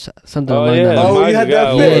Al-Quraysh or something like that. Oh, you had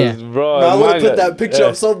that pic? Bro, I want to put that picture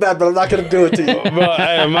up so bad, but I'm not going to do it to you. Bro,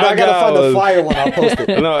 I got to find the fire one. I'll post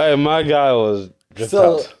it. No, my guy was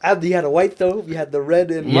So Abdi had a white thobe. You had the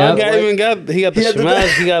red and my guy even got the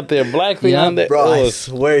shemaz. He got the black thing on there. Bro, I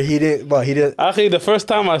swear he didn't. Bro, he didn't. Actually, the first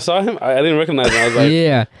time I saw him, I didn't recognize him. I was like,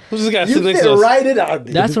 yeah, who's this guy You sitting next fit to us? right in,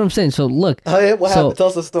 Abdi. that's what I'm saying. So look, what happened? Tell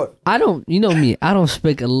us the story. I don't, you know me, I don't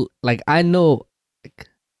speak like I know.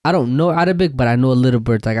 I don't know Arabic, but I know a little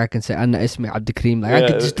words. Like I can say, "Anna ismi Abdikarrim." Like I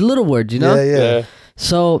could just little words, you know. Yeah.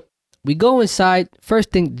 So we go inside. First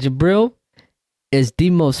thing, Jibril is the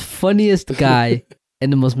most funniest guy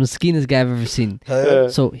and the most miskinest guy I've ever seen.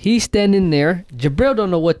 So he's standing there. Jibril don't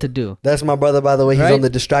know what to do. That's my brother, by the way. He's on the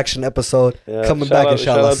distraction episode. Coming back,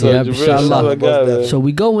 inshallah. Inshallah. So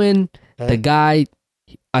we go in. The guy,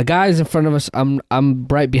 a guy's in front of us. I'm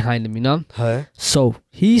right behind him, you know. So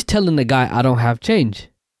he's telling the guy, "I don't have change."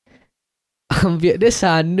 This is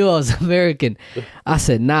how I knew I was American. I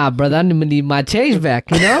said, "Nah, brother, I need my change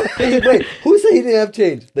back." You know. Wait, who said he didn't have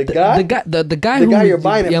change? The guy. The guy you're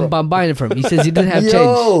buying it from. I'm buying it from. He says he didn't have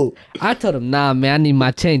change. I told him, "Nah, man, I need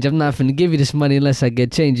my change. I'm not finna give you this money unless I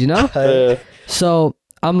get change." You know. So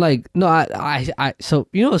I'm like, no, I. So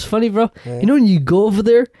you know what's funny, bro? You know when you go over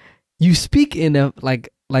there, you speak in a like.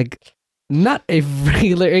 Not a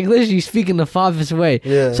regular English, you speak in the farthest way.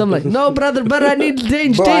 So I'm like, no, brother, but I need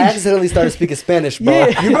change. Bro, I accidentally started speaking Spanish, bro.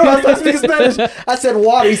 You remember I started speaking Spanish? I said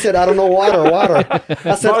water. He said, I don't know water.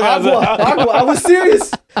 I said agua. I was serious.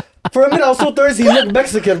 For a minute, I was so thirsty. He looked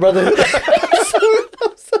Mexican, brother. Bro,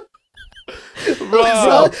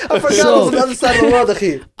 I forgot it was on the other side of the world,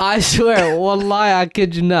 akhi. I swear, wallahi, I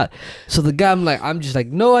kid you not. So the guy, I'm just like,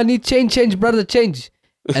 no, I need change, brother, change.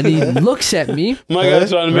 And he looks at me. My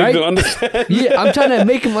guy's trying to make him understand. Yeah, I'm trying to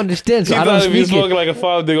make him understand. So I don't speak if he's smoking like a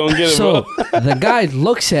five, they're gonna get it, bro. So the guy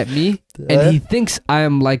looks at me and he thinks I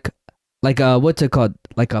am like a what's it called?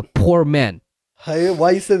 Like a poor man.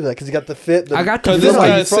 Why you said that? Because you got the fit. I got the fit. This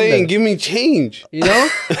guy's saying, "Give me change." You know.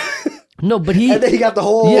 No, but and then he got the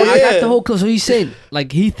whole. Yeah, I got the whole clothes. So he's saying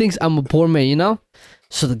like he thinks I'm a poor man. You know.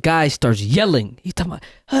 So the guy starts yelling. He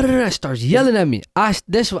starts yelling at me. I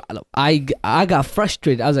got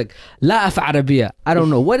frustrated. I was like, "La af Arabiya." I don't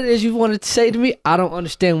know what it is you wanted to say to me. I don't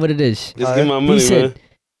understand what it is. Just give my money, he said, man.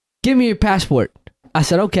 "Give me your passport." I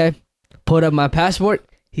said, "Okay." Put up my passport.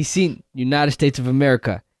 He seen United States of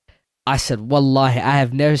America. I said, "Wallahi, I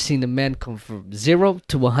have never seen a man come from 0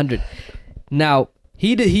 to 100." Now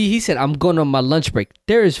he said, "I'm going on my lunch break."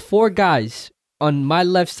 There is 4 guys on my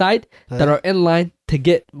left side that are in line to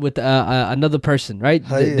get with another person, right?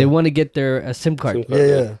 They want to get their SIM card.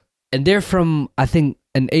 Yeah. And they're from, I think,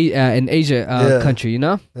 an Asia country, you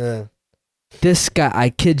know? Yeah. This guy, I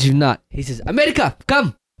kid you not, he says, "America,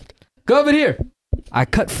 come. Go over here." I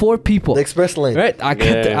cut 4 people. The express lane. Right? I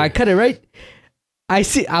cut it, right? I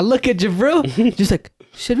look at Jibril, just like,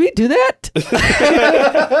 should we do that?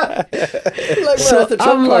 So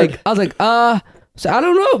I was like, so I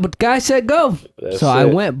don't know, but guy said go. So I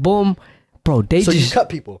went, boom, bro. So you cut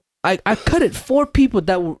people. I cut it 4 people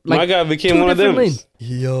that were like. My guy became one of them. Lanes.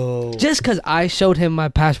 Yo. Just because I showed him my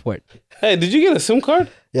passport. Hey, did you get a SIM card?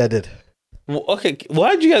 Yeah, I did. Well, okay,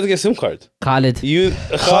 why did you guys get SIM cards? Khalid.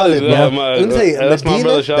 Khalid, yeah, let me tell you, that's my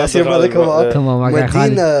brother. Shout that's your brother. Come on, my guy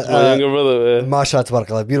Khalid. My younger brother. MashaAllah,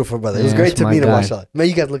 tabarakallah, beautiful brother. It was great to meet him, MashaAllah. Man,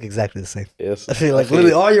 you guys look exactly the same. Yes. I feel like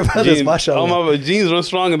literally all your brothers, MashaAllah. All my genes run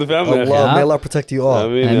strong in the family. Allah, may Allah protect you all. I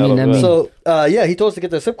mean. So, yeah, he told us to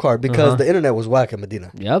get the SIM card because the internet was whack in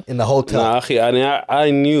Medina. Yep. In the hotel. Nah, I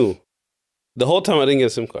knew. The whole time I didn't get a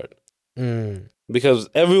SIM card. Because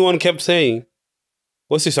everyone kept saying,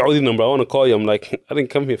 "What's your Saudi number? I want to call you." I'm like, I didn't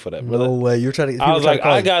come here for that, brother. No way. You're trying to. I was like,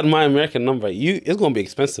 I got my American number. It's going to be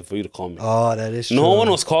expensive for you to call me. Oh, that is true. No one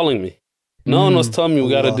was calling me. No one was telling me we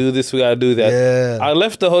got to do this, we got to do that. Yeah. I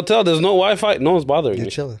left the hotel. There's no Wi-Fi. No one's bothering me.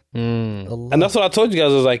 You're chilling. And that's what I told you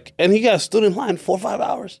guys. I was like, and he got stood in line 4 or 5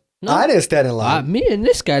 hours. No, I didn't stand in line. Me and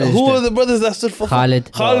this guy. Who are the brothers that stood for?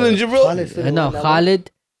 Khalid. Khalid and Jibril. No,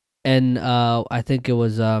 Khalid, and I think it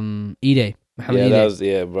was Ide. Yeah, that was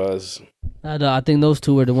bros. I think those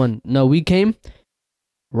 2 were the one. No, we came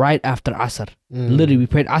right after Asr. Literally, we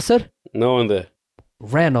prayed Asr. No one there.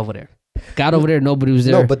 Ran over there. Got over there. Nobody was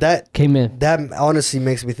there. No, but that came in. That honestly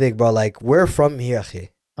makes me think, bro. Like, we're from here, akhi.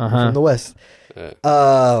 From the West.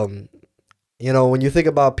 You know, when you think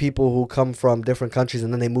about people who come from different countries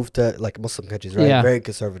and then they move to like Muslim countries, right? Yeah. Very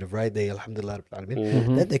conservative, right? They, alhamdulillah,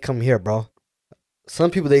 then they come here, bro.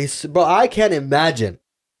 Some people, bro, I can't imagine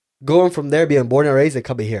going from there, being born and raised, and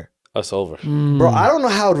coming here. That's over. Bro, I don't know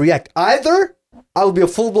how I'd react. Either I would be a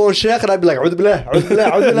full-blown sheikh and I'd be like, A'udhu billah, A'udhu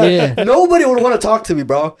billah, A'udhu billah. Yeah. Nobody would want to talk to me,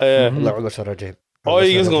 bro. Or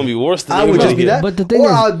you're just going to be worse than I would just be that. But the thing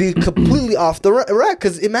or I would be completely off the rack.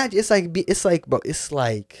 Because imagine, it's like, bro, it's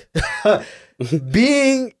like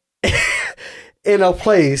being in a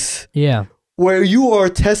place where you are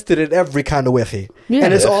tested in every kind of way. Yeah.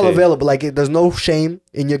 And it's all available. Like, there's no shame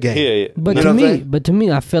in your game. Yeah. But to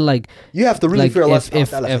me, I feel like you have to really fear Allah.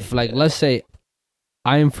 If like, let's say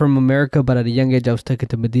I am from America, but at a young age I was taken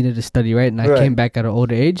to Medina to study, right? And I came back at an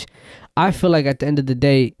older age. I feel like at the end of the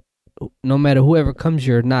day, no matter whoever comes,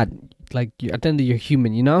 you're not like at the end of you're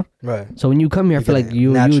human, you know? Right. So when you come here, I feel like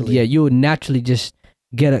you would naturally just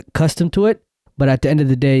get accustomed to it. But at the end of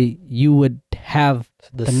the day, you would have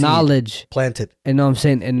the knowledge planted. You know what I'm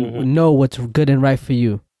saying? And know what's good and right for you.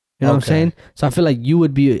 You know what I'm saying? So I feel like you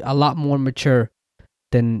would be a lot more mature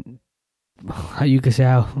than how you could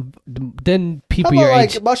say then people your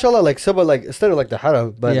age. Like, mashallah, like someone like instead of like the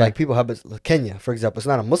haram, but like people have it, like Kenya, for example. It's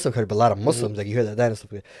not a Muslim country, but a lot of Muslims, like you hear that and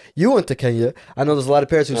stuff. You went to Kenya. I know there's a lot of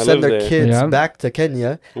parents who send their kids back to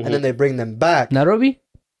Kenya and then they bring them back. Nairobi?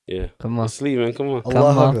 Yeah. Come on. Sleep, man. Come on.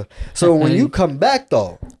 Allah. So when you come back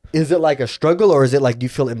though, is it like a struggle or is it like you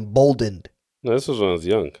feel emboldened? No, this was when I was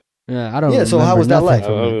young. Yeah, I don't. Yeah. So how was that like? I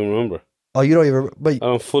don't even remember. Oh, you don't even. But I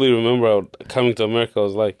don't fully remember coming to America.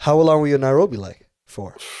 Was like. How long were you in Nairobi like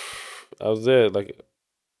for? I was there like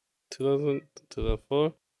 2000,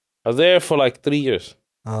 2004. I was there for like 3 years.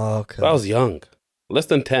 Oh, okay. But I was young, less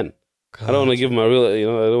than 10. God. I don't want to give my real, I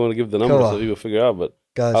don't want to give the numbers so people figure out. But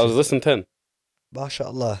I was less than 10.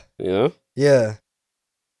 MashaAllah. You know? Yeah.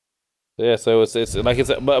 Yeah. So it's like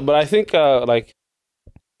but I think like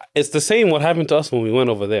it's the same what happened to us when we went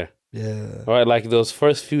over there. Yeah. Right, like those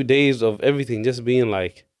first few days of everything just being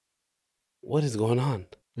like, what is going on?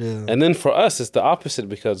 Yeah. And then for us, it's the opposite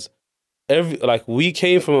because we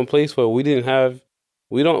came from a place where we don't have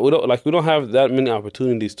that many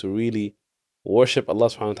opportunities to really worship Allah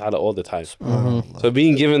subhanahu wa ta'ala all the time. So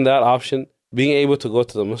being given that option, being able to go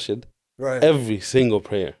to the masjid, every single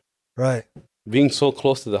prayer, being so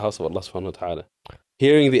close to the house of Allah subhanahu wa ta'ala,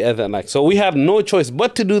 hearing the adhan, like, so we had no choice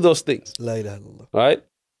but to do those things. La ilaha illallah. Right?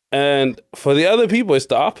 And for the other people, it's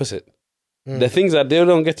the opposite. The things that they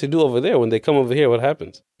don't get to do over there, when they come over here, what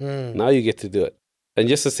happens? Now you get to do it. And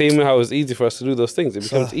just the same way how it's easy for us to do those things, it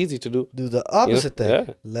becomes easy to do the opposite thing.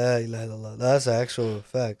 Yeah. La ilaha illallah. That's actual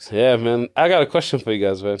facts. Yeah, man. I got a question for you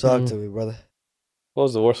guys, man. Talk to me, brother. What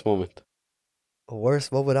was the worst moment? A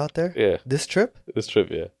worst moment out there? Yeah. This trip? This trip,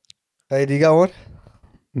 yeah. Hey, do you got one?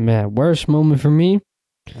 Man, worst moment for me?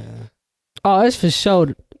 Oh, it's for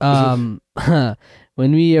sure.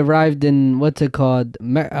 When we arrived in what's it called?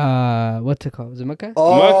 Was it Mecca?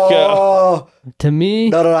 Oh, Mecca. To me,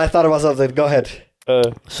 no. I thought about something. Go ahead.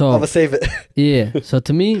 So I'm gonna save it. Yeah. So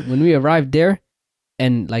to me, when we arrived there,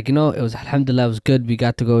 and like it was alhamdulillah, it was good. We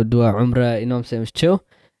got to go do our Umrah. You know what I'm saying? It was chill.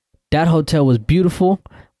 That hotel was beautiful.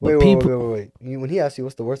 Wait. When he asked you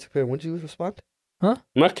what's the worst experience, wouldn't you respond? Huh?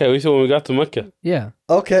 Mecca. We said when we got to Mecca. Yeah.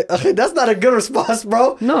 Okay. That's not a good response,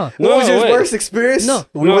 bro. No. What was your worst experience? No.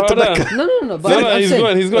 We went to Mecca. No. But he's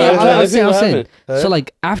going. I'm saying. So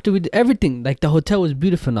like after we did everything, like the hotel was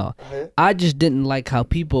beautiful and all. I just didn't like how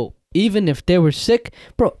people, even if they were sick,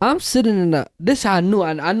 bro. I'm sitting in this. How I knew.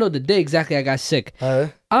 I know the day exactly I got sick.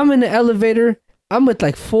 I'm in the elevator. I'm with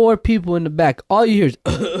like 4 people in the back. All you hear is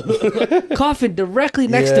coughing directly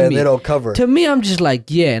next to me. They don't cover. To me, I'm just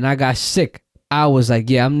like, and I got sick. I was like,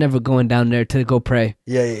 I'm never going down there to go pray.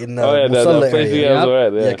 Yeah, in the that place you guys were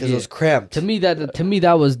at. Yeah, because it was cramped. To me, that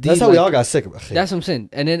was the. That's how we all got sick. That's what I'm saying.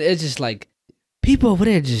 And then it's just like, people over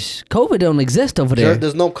there just, COVID don't exist over there.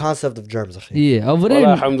 There's no concept of germs. Yeah, over there.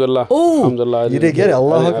 Alhamdulillah. Oh, alhamdulillah. You didn't get it.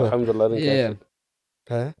 Allah. Alhamdulillah. Yeah.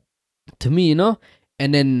 Okay. To me, and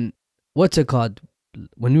then, what's it called?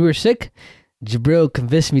 When we were sick, Jibril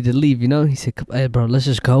convinced me to leave, He said, hey, bro, let's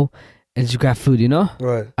just go and just grab food, Right.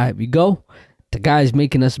 All right, we go. The guy's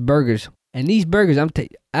making us burgers. And these burgers,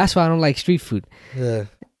 that's why I don't like street food. Yeah.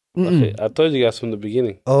 Okay, I told you guys from the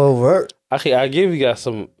beginning. Oh, word. Actually, I gave you guys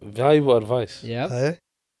some valuable advice. Yeah.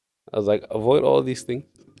 I was like, avoid all these things.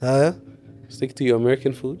 Stick to your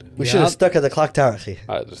American food. We should have stuck at the clock tower.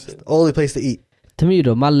 It's the only place to eat. To me,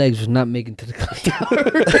 though, my legs was not making to the clock tower.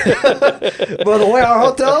 Bro, the way our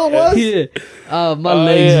hotel was? Yeah. My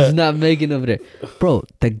legs was not making over there. Bro,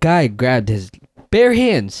 the guy grabbed his bare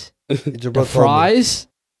hands. The fries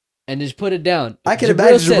and just put it down. I can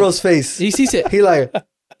imagine Jabril's face. He said, he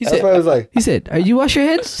said, "Are you wash your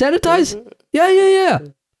hands? Sanitize?" Yeah.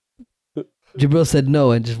 Jabril said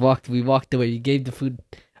no and just walked. We walked away. He gave the food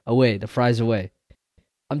away, the fries away.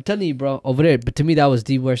 I'm telling you, bro, over there. But to me, that was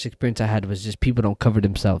the worst experience I had. Was just people don't cover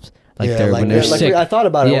themselves when they're sick. I thought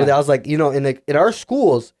about it over there. I was like, in our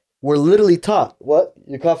schools, we're literally taught what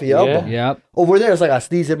you cough your elbow. Yeah. Over there, it's like I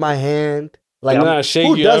sneeze in my hand. Like, who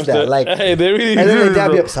does that? Like, hey, they really and then they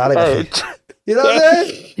dab you up. You know what I'm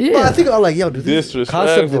saying? Yeah. But I think I'm like, yo, dude, this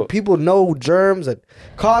concept that people know germs and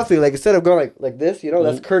coughing, like instead of going like this, you know,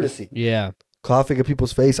 that's courtesy. Yeah. Coughing in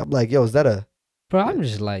people's face. I'm like, yo, is that a... Bro, I'm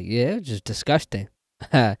just like, yeah, it's just disgusting.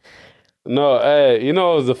 No, you know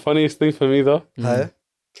what was the funniest thing for me though?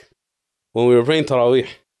 When we were praying Taraweeh.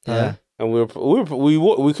 Yeah. And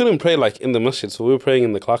we couldn't pray like in the masjid, so we were praying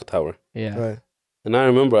in the clock tower. Yeah. Right. And I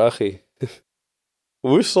remember, Akhi,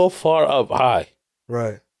 we're so far up high.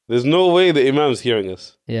 Right. There's no way the imam's hearing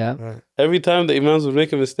us. Yeah. Right. Every time the imams would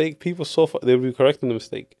make a mistake, people so far, they would be correcting the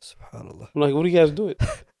mistake. SubhanAllah. I'm like, what are you guys doing?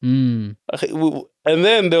 Mm. And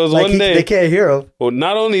then there was one day. They can't hear him. Well,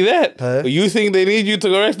 not only that, you think they need you to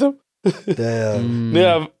correct them? Damn. They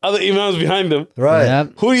have other imams behind them. Right.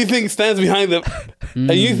 Yep. Who do you think stands behind them?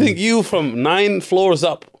 And you think you from 9 floors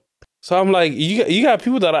up. So I'm like, you got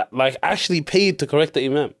people that are like actually paid to correct the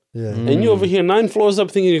imam. Yeah. And you over here 9 floors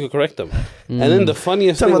up thinking you can correct them. And then the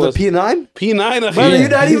funniest thing was... the P9? P9. Brother, you're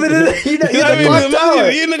not even in the clock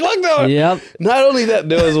tower. You're in the clock tower. Yep. Not only that,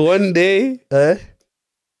 there was one day,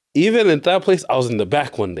 even in that place, I was in the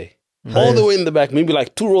back one day. All the way in the back, maybe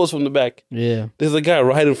like 2 rows from the back. Yeah. There's a guy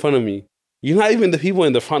right in front of me. You're not even the people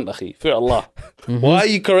in the front, akhi. Fear Allah. Why are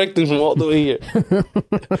you correcting from all the way here?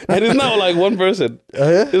 And it's not like one person.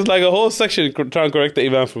 It's like a whole section trying to correct the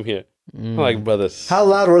imam from here. I'm like, brothers. How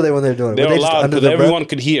loud were they when they were doing it? They were loud because everyone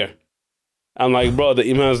could hear. I'm like, bro, the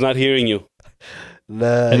imam's not hearing you. And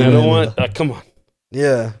I don't want, come on.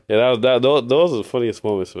 Yeah. Yeah, those are the funniest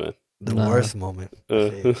moments, man. The worst moment.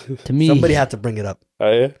 To me. Somebody had to bring it up.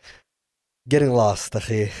 Oh, yeah? Getting lost,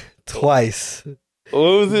 akhi. Twice. What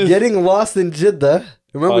was this? Getting lost in Jeddah.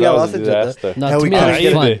 Remember we got lost in Jeddah? No, to me that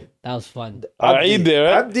was fun. That was fun.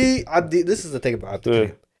 Abdi, this is the thing about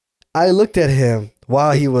Abdi. I looked at him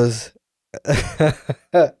while he was...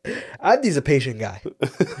 Abdi's a patient guy.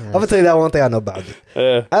 I'm going to tell you that one thing I know about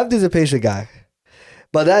Abdi. Abdi's a patient guy.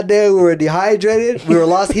 But that day we were dehydrated. We were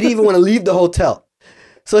lost. He didn't even want to leave the hotel.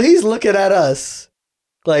 So he's looking at us.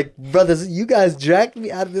 Like, brothers, you guys dragged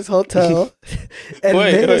me out of this hotel and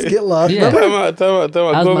made us get lost. Yeah. Time out.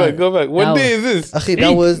 Go back. What day is this? Akhi,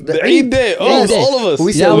 that was the Eid day. Oh, all of us.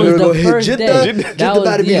 We said we were going to hit Jeddah. Jeddah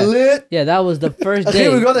about to be lit. Yeah, that was the first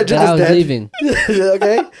day we go there, that I was dead. leaving.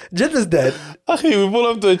 Okay? Jeddah's dead. Akhi, we pull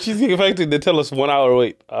up to a cheesecake factory. They tell us 1 hour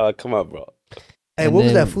wait. Come on, bro. Hey, what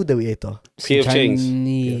was that food that we ate, though? PF Chang's.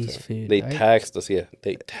 Chinese food. They taxed us,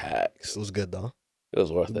 They taxed. It was good, though. It was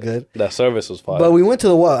worth it. Good. That service was fine. But we went to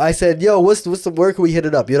the wall. I said, "Yo, where can we hit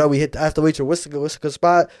it up?" You know, we asked the waitress, "What's the good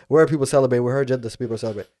spot where people celebrate? We heard Jeddah people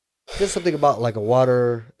celebrate." Just something about like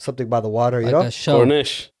something by the water. You know,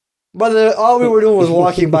 Cornish. But all we were doing was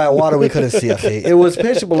walking by a water we couldn't see. It was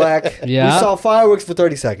pitch black. Yeah. We saw fireworks for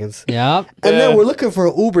 30 seconds. Yeah. And then we're looking for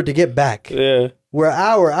an Uber to get back. Yeah. We're an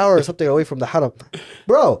hour or something away from the haram.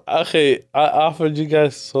 Bro. Okay, I offered you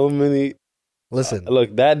guys so many. Listen.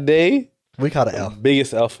 Look, that day. We caught an L.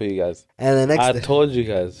 Biggest L for you guys. And the next I told you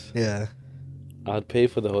guys. Yeah. I'd pay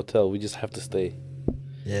for the hotel. We just have to stay.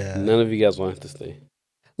 Yeah. None of you guys wanted to stay.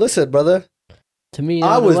 Listen, brother. To me,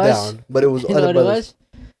 I was down, but it was other brothers.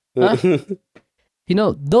 Huh? You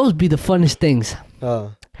know, those be the funnest things.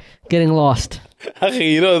 Getting lost.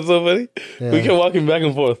 Actually, you know what's so funny? Yeah. We kept walking back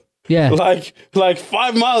and forth. Yeah. Like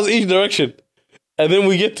 5 miles each direction. And then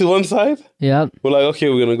we get to one side. Yeah. We're like, okay,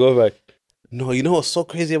 we're going to go back. No, you know what's so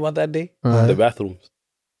crazy about that day? The bathrooms.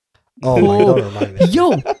 Oh my God, don't remind me.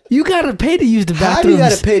 Yo, you gotta pay to use the bathrooms. How do you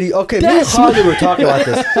gotta pay to? Okay, me and Khalid were talking about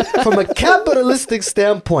this. From a capitalistic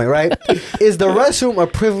standpoint, right? Is the restroom a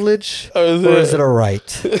privilege or is it a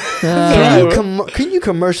right? Can you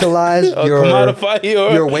commercialize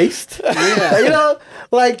your waste? Yeah. You know,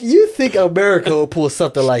 like you think America will pull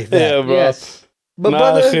something like that. Yeah, bro. Yes. But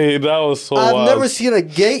brother, that was so I've wild. never seen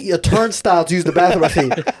a turnstile to use the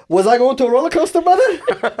bathroom. Was I going to a roller coaster, brother?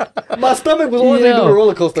 My stomach was wanting to do a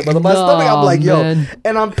roller coaster, brother. My stomach, I'm like, man.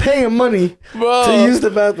 And I'm paying money to use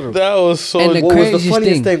the bathroom. That was so. And what was the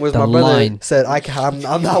funniest thing was my brother line. said,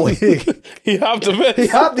 I'm not waiting. He hopped the fence.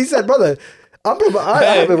 He said, brother, I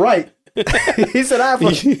have it right. He said, I have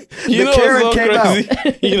it. The Karen came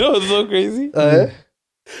out. You know what's so crazy?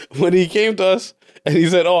 When he came to us, and he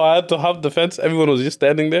said, I had to hop the fence. Everyone was just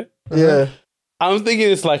standing there. Yeah. I'm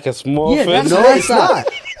thinking it's like a small fence. No, it's not.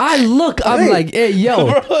 I'm like, hey, yo.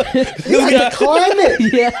 Bro, you had to climb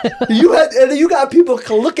it. Yeah. You got people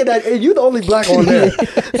looking at it, and you're the only black one there.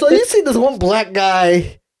 So you see this one black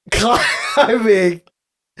guy climbing.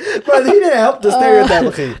 Brother, he didn't help the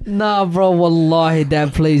stereotype. Nah, bro, wallahi,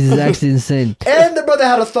 that place is actually insane. And the brother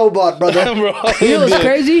had a throwback, brother. Bro, you know what's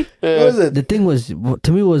crazy? Yeah. What was it? The thing was,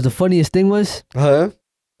 to me, was the funniest thing was,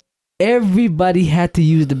 everybody had to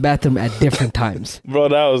use the bathroom at different times. Bro,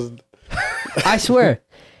 that was... I swear.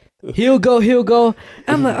 He'll go.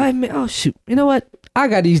 I'm like, oh shoot. You know what? I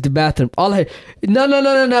gotta use the bathroom.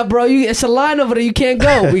 No, bro. It's a line over there. You can't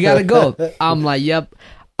go. We gotta go. I'm like, yep.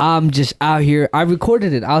 I'm just out here. I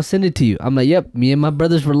recorded it. I'll send it to you. I'm like, yep. Me and my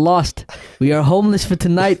brothers were lost. We are homeless for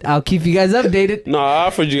tonight. I'll keep you guys updated. No, I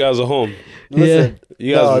offered you guys a home. Listen,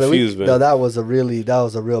 you guys refused, man. No, that was a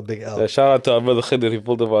real big L. Yeah, shout out to our brother Khidr. He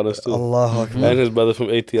pulled up on us too. Allah Akbar. And his brother from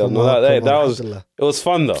ATL. It was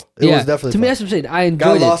fun though. It was definitely to me, fun. that's what I'm saying. I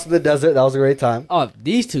enjoyed it. Got lost in the desert. That was a great time. Oh,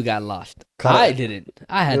 these two got lost. I didn't.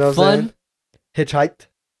 I had fun. Hitchhiked.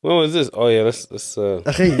 When was this? Oh yeah, let's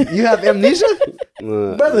you have amnesia?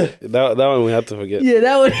 Brother. That one we have to forget. Yeah,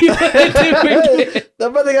 that one you had to forget.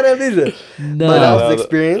 That brother got amnesia. No. But that was the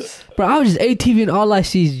experience. Bro, I was just ATV and all I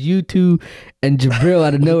see is you two and Jabril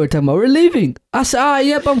out of nowhere talking about, we're leaving. I said,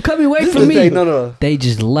 yep, I'm coming, wait for me. No. They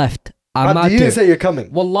just left. I'm out you there. didn't say you're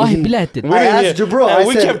coming. Wallahi bilated. I asked Jabril.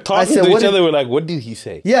 We kept talking to each other. We're like, what did he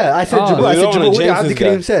say? Yeah, I said Jabril. What did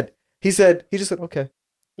Abdikarrim said? He just said, okay.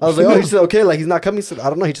 I was like, he said, okay, like he's not coming. He said, I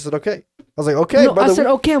don't know. He just said, okay. I was like, okay, no, brother. I said,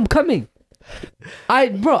 okay, I'm coming. I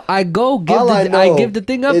go, I give the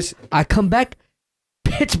thing up. I come back,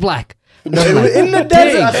 pitch black. No, in the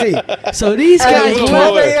desert. So these guys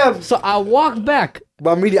 12 a.m. So I walk back.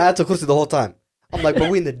 But I'm reading Ayatul Kursi the whole time. I'm like, but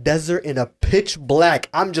we in the desert in a pitch black.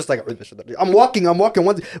 I'm just like, I'm walking.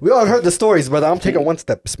 We all heard the stories, brother. I'm taking one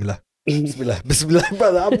step. Bismillah. Bismillah,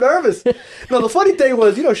 brother. I'm nervous. No, the funny thing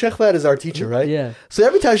was, Sheikh Fuad is our teacher, right? Yeah. So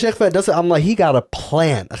every time Sheikh Fuad does it, I'm like, he got a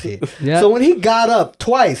plan. Yep. So when he got up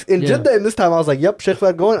twice in Jeddah, and this time I was like, yep, Sheikh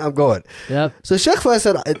Fuad going, I'm going. Yep. So Sheikh Fuad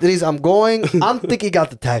said, Idris, I'm going. I'm thinking he got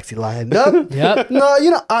the taxi lined up. Yep. No,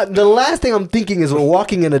 the last thing I'm thinking is we're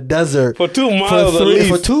walking in a desert for 2 miles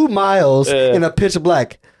for 2 miles in a pitch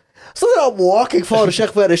black. So then I'm walking forward to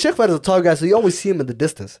Sheikh Fuad. And Sheikh Fuad is a tall guy, so you always see him in the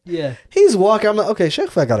distance. Yeah. He's walking. I'm like, okay, Sheikh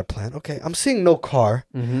Fuad got a plan. Okay, I'm seeing no car.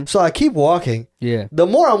 So I keep walking. Yeah. The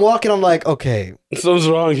more I'm walking, I'm like, okay. Something's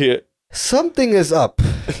wrong here. Something is up.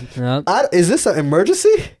 Yep. Is this an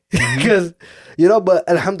emergency? Because, but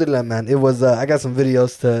alhamdulillah, man, it was, I got some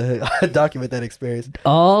videos to document that experience. I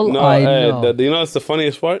know. You know what's the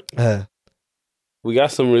funniest part? We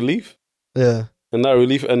got some relief. Yeah. And that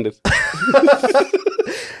relief ended.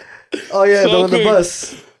 Oh yeah, the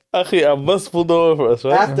bus. Actually, a bus pulled over for us,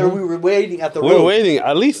 right? After we were waiting at the road. We were waiting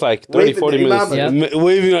at least like 30, 40 minutes. Yep.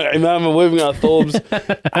 Waving our imam, waving our thobes. 1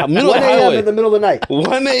 a.m. in the middle of the night.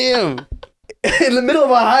 1 a.m. In the middle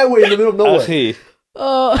of a highway, in the middle of nowhere. Actually,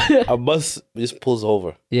 a bus just pulls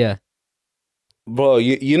over. Yeah. Bro,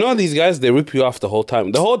 you know these guys, they rip you off the whole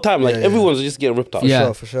time. The whole time, like everyone's just getting ripped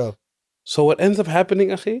off. For sure. So what ends up happening,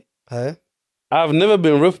 Akhi? Hey? I've never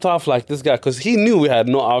been ripped off like this guy because he knew we had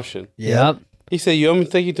no option. Yep. He said, you want me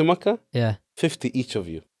to take you to Mecca? Yeah. 50 each of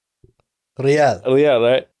you. Riyal. Riyal,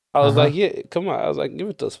 right? I was like, yeah, come on. I was like, give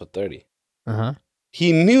it to us for 30.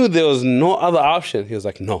 He knew there was no other option. He was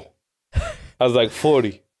like, no. I was like,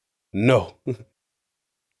 40. No.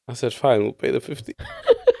 I said, fine, we'll pay the 50.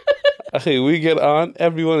 Okay, we get on.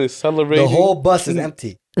 Everyone is celebrating. The whole bus is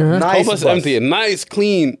empty. Nice whole bus. Empty. Nice,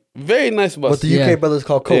 clean, very nice bus. What the UK brothers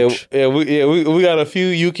call coach. We got a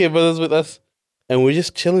few UK brothers with us, and we're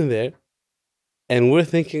just chilling there, and we're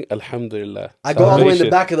thinking, Alhamdulillah. I go all the way in the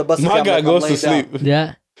back of the bus. My guy goes to sleep. Down.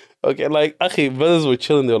 Yeah. Okay, like brothers were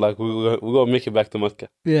chilling. They were like, we're gonna make it back to Mecca.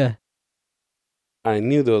 Yeah. I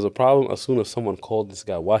knew there was a problem as soon as someone called this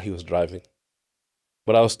guy while he was driving.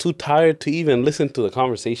 But I was too tired to even listen to the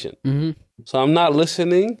conversation. So I'm not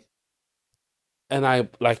listening. And I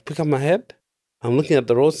pick up my head. I'm looking at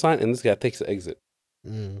the road sign and this guy takes the exit.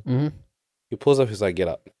 He pulls up. He's like, get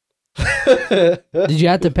up. Did you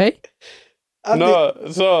have to pay?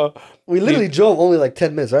 So we literally drove only like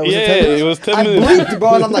 10 minutes, right? Was it 10 minutes? It was 10 minutes. I blinked,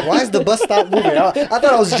 bro. And I'm like, why is the bus stop moving? I thought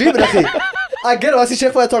I was dreaming. I get it. I see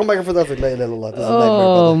Sheikh Fuad talking back and forth. I was like, this is a nightmare,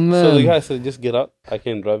 brother. Man. So the guy said, just get up. I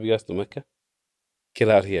can drive you guys to Mecca. Get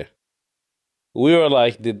out here. We were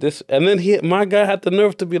like, did this? And then my guy had the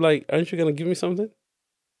nerve to be like, aren't you going to give me something? I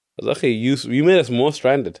was like, okay, you made us more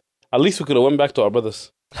stranded. At least we could have went back to our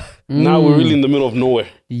brothers. Now we're really in the middle of nowhere.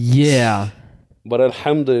 Yeah. But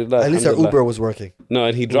alhamdulillah. At least our Uber was working. No,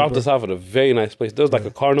 and he dropped us off at a very nice place. There was like a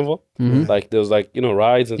carnival. Like there was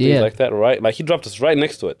rides and things like that, right? Like he dropped us right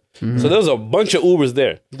next to it. So there was a bunch of Ubers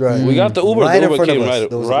there. Right. We got the Uber. Right the Uber came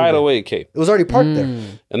right away. It came. It was already parked there.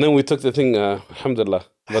 And then we took the thing, alhamdulillah.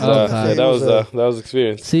 But that was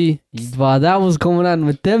experience. See, while that was going on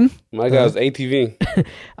with them, my guy was ATVing.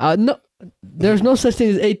 No, there's no such thing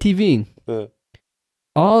as ATVing.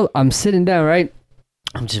 I'm sitting down, right?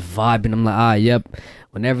 I'm just vibing. I'm like, yep.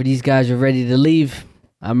 Whenever these guys are ready to leave,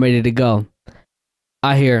 I'm ready to go.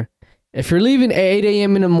 I hear, if you're leaving at 8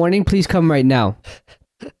 a.m. in the morning, please come right now.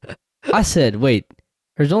 I said, wait,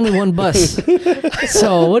 there's only one bus.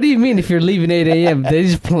 So what do you mean if you're leaving 8 a.m.? They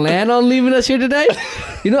just plan on leaving us here today?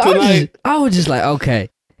 You know, I was just like, okay.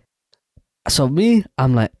 So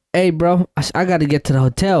I'm like, hey, bro, I got to get to the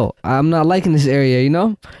hotel. I'm not liking this area, you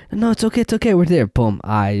know? No, it's okay. We're there. Boom.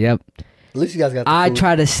 Yep. At least you guys got the I food.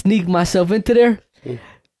 try to sneak myself into there.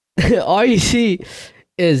 All you see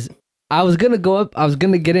is I was going to go up. I was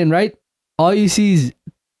going to get in, right? All you see is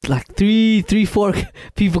like three, four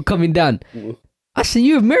people coming down. I said,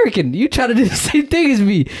 you're American. You try to do the same thing as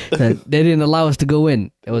me. They didn't allow us to go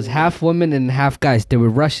in. It was half women and half guys. They were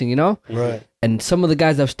rushing, you know? Right. And some of the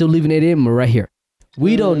guys that were still leaving 8 a.m. were right here.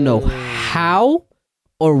 We don't know how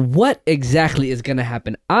or what exactly is going to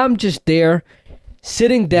happen. I'm just there,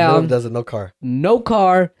 sitting down. No car. No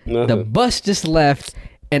car. The bus just left.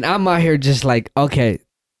 And I'm out here just like, okay,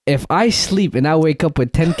 if I sleep and I wake up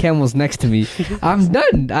with 10 camels next to me, I'm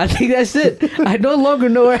done. I think that's it. I no longer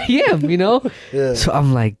know where I am, you know? Yeah. So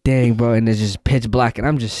I'm like, dang, bro. And it's just pitch black. And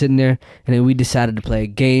I'm just sitting there. And then we decided to play a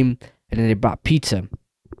game. And then they brought pizza. And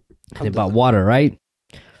they brought water, right?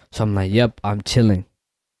 So I'm like, yep, I'm chilling.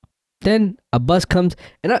 Then a bus comes,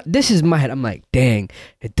 and this is my head. I'm like, dang,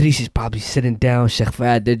 Idris is probably sitting down. Sheikh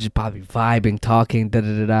Fuad, they're just probably vibing, talking,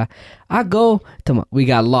 da-da-da-da. I go, we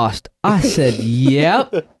got lost. I said,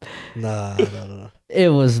 yep. Nah. It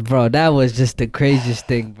was, bro, that was just the craziest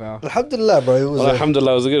thing, bro. Alhamdulillah, bro.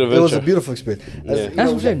 Alhamdulillah, it was a good adventure. It was a beautiful experience. That's what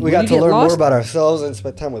I'm saying. We got to learn more about ourselves and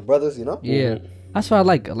spend time with brothers, you know? Yeah. That's what I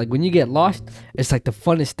like. Like, when you get lost, it's like the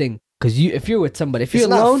funnest thing. Because if you're with somebody, if you're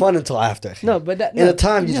alone, it's not fun until after. No, but in the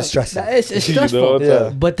time you just stress it. It's stressful. Yeah.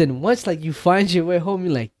 But then once like you find your way home,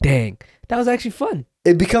 you're like, dang, that was actually fun.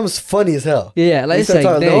 It becomes funny as hell. Yeah, like it's like,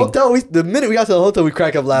 dang. The hotel, the minute we got to the hotel, we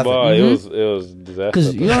crack up laughing. Boy, it was disaster.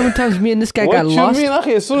 Because you know how many times me and this guy got lost? What you mean?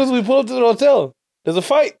 Okay, as soon as we pull up to the hotel, there's a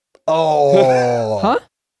fight. Oh. Huh?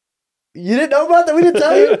 You didn't know about that? We didn't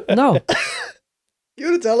tell you? No. You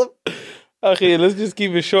didn't tell him? Okay, let's just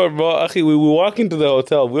keep it short, bro. Okay, we walk into the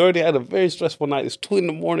hotel. We already had a very stressful night. It's 2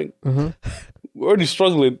 a.m. We're already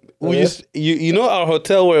struggling. We just, you know our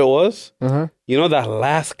hotel where it was? You know that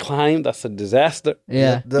last climb? That's a disaster.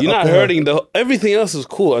 Yeah. You're not hurting. Everything else is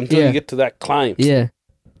cool until you get to that climb. Yeah.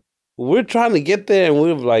 We're trying to get there, and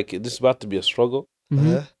we're like, this is about to be a struggle.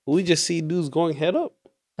 We just see dudes going head up.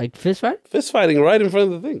 Like fist fight? Fist fighting right in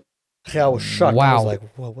front of the thing. Yeah, I was shocked. Wow. I was like,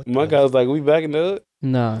 what My guy was like, we back in the hood?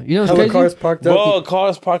 No. You know what's crazy? Cars parked up. Bro,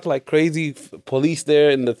 cars parked like crazy. Police there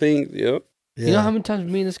and the thing, you know? Yeah. You know how many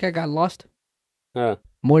times me and this guy got lost? Huh.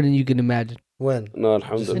 More than you can imagine. When? No,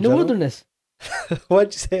 alhamdulillah. In the wilderness.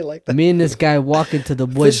 Why'd you say it like that? Me and this guy walk into the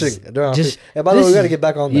woods. Fishing. And by the way, we got to get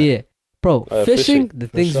back on that. Yeah. Bro, fishing, the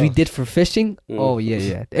things sure. we did for fishing. Oh,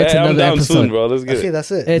 yeah. It's Hey, I'm another down episode. soon, bro. Let's get Okay, it.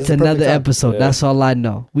 that's it. It's another episode. Yeah. That's all I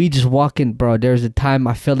know. We just walk in, bro. There's a time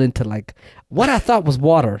I fell into like what I thought was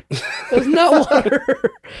water. It was not water.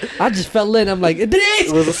 I just fell in. I'm like, Idris,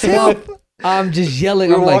 it was a swamp. I'm just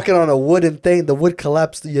yelling. We were I'm walking on a wooden thing. The wood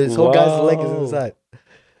collapsed. His whole guy's leg is inside.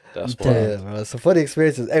 That's bro. It's a funny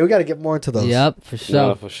experiences. Hey, we got to get more into those. Yep, for sure.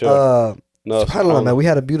 No, for sure. No, SubhanAllah, man. We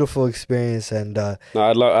had a beautiful experience, and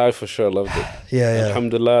I for sure loved it. Yeah.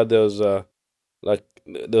 Alhamdulillah, there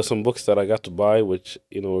was some books that I got to buy, which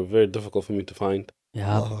were very difficult for me to find.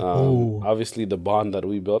 Yeah. Obviously, the bond that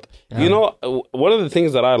we built. Yeah. You know, one of the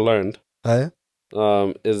things that I learned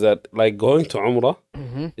is that like going to Umrah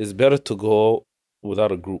is better to go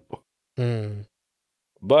without a group.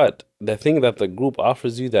 But the thing that the group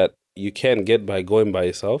offers you that you can't get by going by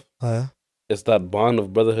yourself. It's that bond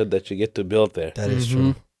of brotherhood that you get to build there. That is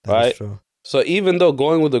true. That is true. So even though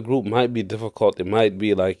going with a group might be difficult, it might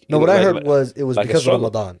be like... No, what I heard was it was like because of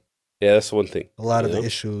Ramadan. Yeah, that's one thing. A lot of the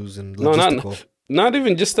issues and logistical. Not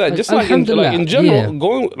even just that. Just like in general,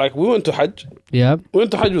 going... Like we went to Hajj. Yeah. We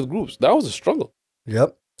went to Hajj with groups. That was a struggle.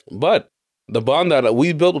 Yep. But the bond that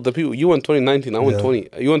we built with the people... You went 2019, I went 20...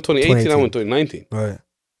 You went 2018, I went 2019. Right.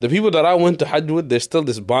 The people that I went to Hajj with, there's still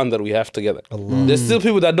this bond that we have together. There's still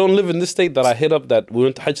people that don't live in this state that I hit up that we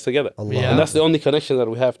went to Hajj together. And that's the only connection that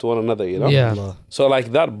we have to one another, you know? Yeah. So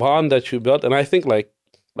like that bond that you built, and I think like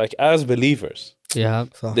as believers,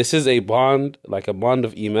 this is a bond, like a bond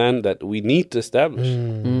of Iman that we need to establish.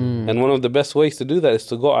 And one of the best ways to do that is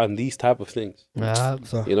to go on these type of things.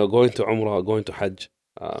 You know, going to Umrah, going to Hajj,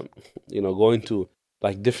 going to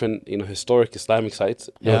like different, historic Islamic sites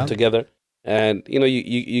together. And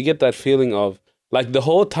you get that feeling of like the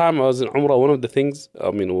whole time I was in Umrah, one of the things,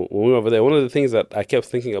 when we were over there, one of the things that I kept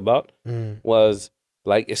thinking about was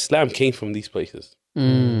like Islam came from these places.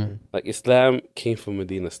 Like Islam came from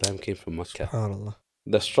Medina, Islam came from Mecca.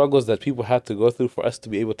 the struggles that people had to go through for us to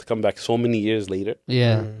be able to come back so many years later.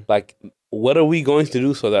 Yeah. Like, what are we going to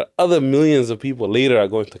do so that other millions of people later are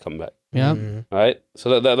going to come back? Yeah. Right?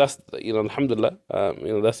 So that's, you know, alhamdulillah,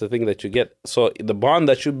 you know, that's the thing that you get. So the bond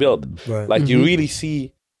that you build, like you really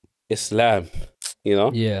see Islam, you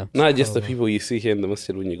know? Yeah. Not just the people you see here in the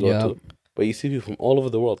masjid when you go to, but you see people from all over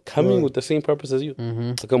the world coming with the same purpose as you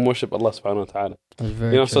to come worship Allah subhanahu wa ta'ala.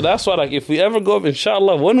 You know, so that's why, like, if we ever go,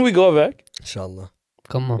 inshallah, when we go back, inshallah,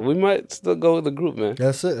 come on, we might still go with the group, man.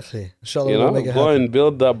 That's it, inshallah. You know, we'll go and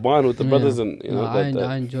build that bond with the brothers, and you know.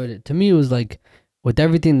 I enjoyed it. To me, it was like, with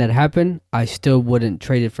everything that happened, I still wouldn't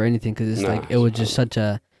trade it for anything because it's like it was just such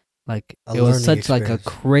a it was such like a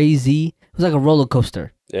crazy. It was like a roller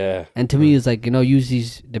coaster. Yeah. And to me, it's like, you know, use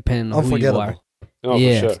these depending on who you are. Oh,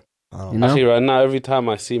 yeah. For sure. You know? Actually, right now, every time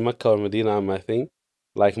I see Mecca or Medina on my thing,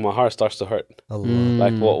 like my heart starts to hurt.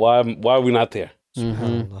 Like, why are we not there? You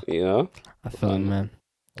know? I feel it, man.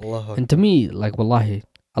 And to me, like, wallahi,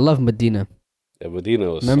 I love Medina. Yeah,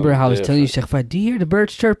 Medina was. Remember how I was telling you, Sheikh Fuad, do you hear the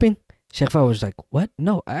birds chirping? Sheikh Fuad was like, what?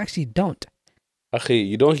 No, I actually don't. Akhi,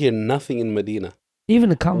 you don't hear nothing in Medina. Even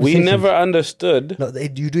the conversation. We never understood. No,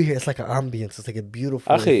 you do hear, it's like an ambience. It's like a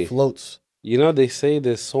beautiful, it floats. You know, they say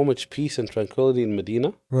there's so much peace and tranquility in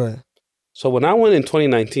Medina. Right. So when I went in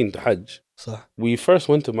 2019 to Hajj, we first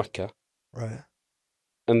went to Mecca. Right.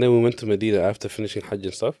 And then we went to Medina after finishing Hajj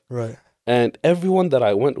and stuff. Right. And everyone that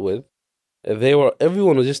I went with,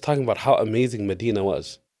 everyone was just talking about how amazing Medina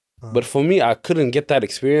was. But for me, I couldn't get that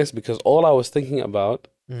experience because all I was thinking about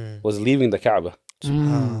was leaving the Kaaba.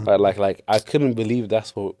 Right, like I couldn't believe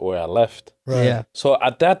that's where I left. Right. Yeah. So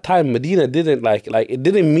at that time, Medina didn't like it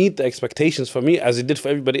didn't meet the expectations for me as it did for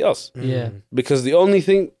everybody else. Yeah. Because the only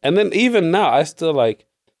thing, and then even now, I still like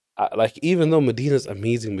even though Medina's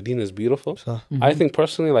amazing, Medina's beautiful. I think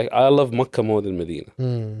personally, like I love Mecca more than Medina.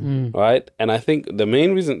 Right, and I think the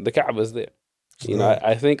main reason the Kaaba is there. You know,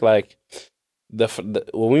 I think like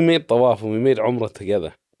when we made tawaf, when we made Umrah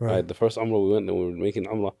together. Right. The first Umrah we went and we were making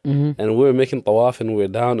Umrah and we were making tawaf and we were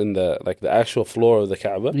down in the actual floor of the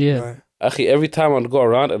Kaaba. Yeah. Akhi, every time I'd go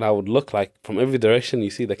around and I would look like from every direction you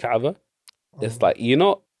see the Kaaba, it's like, you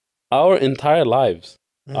know, our entire lives,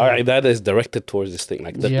 our ibadah is directed towards this thing.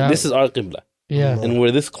 Like this is our qibla. Yeah. And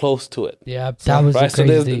we're this close to it. Yeah, that was right.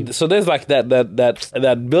 crazy. So there's like that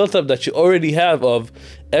built up that you already have of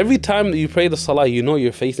every time you pray the salah, you know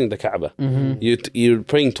you're facing the Kaaba. You're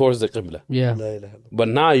praying towards the qibla. Yeah. But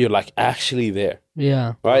now you're like actually there.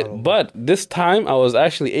 Yeah. Right. But this time I was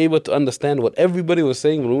actually able to understand what everybody was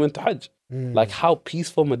saying when we went to Hajj. Like how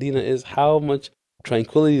peaceful Medina is, how much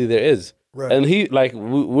tranquility there is. Right. And he like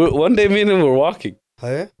one day me and him were walking.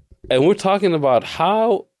 Hey? And we're talking about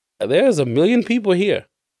how there's 1 million people here.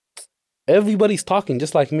 Everybody's talking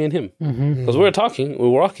just like me and him. Because we're talking, we're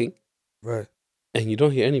walking. Right. And you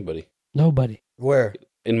don't hear anybody. Nobody. Where?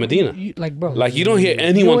 In Medina. Like, bro. Like, you don't hear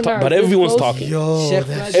anyone talk, but everyone's talking. Yo,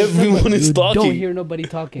 everyone is talking. You don't hear nobody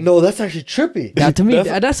talking. No, that's actually trippy. Yeah, to me,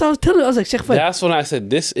 that's what I was telling you. I was like, Sheikh Fuad. That's when I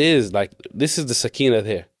said, this is the Sakina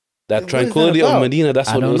there. That tranquility of Medina,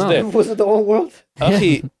 that's what was there. Was it the whole world?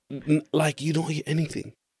 Okay, like, you don't hear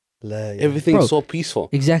anything. Everything's so peaceful.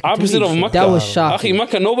 Exactly. Opposite of Mecca. That was shocking.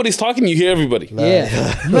 Mecca, nobody's talking, you hear everybody.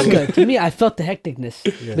 Yeah. Mecca, to me, I felt the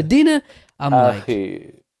hecticness. Medina, I'm like...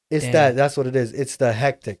 It's that's what it is. It's the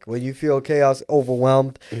hectic. When you feel chaos,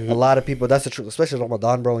 overwhelmed, a lot of people, that's the truth. Especially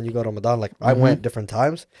Ramadan, bro. When you go to Ramadan, like I went different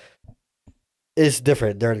times. It's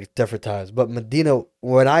different during different times. But Medina,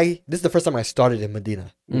 this is the first time I started in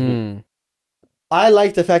Medina. I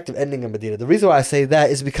like the fact of ending in Medina. The reason why I say that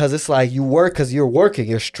is because it's like you work because you're working.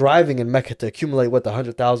 You're striving in Mecca to accumulate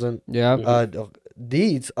 100,000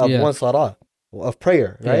 deeds of one salah, of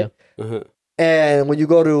prayer, right? Yeah. And when you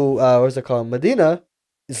go to, what's it called, Medina,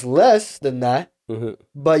 it's less than that,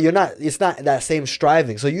 but it's not that same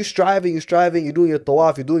striving. So you're striving, you're doing your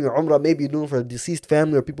tawaf, you're doing your umrah, maybe you're doing it for a deceased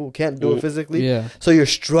family or people who can't do it physically. Yeah. So you're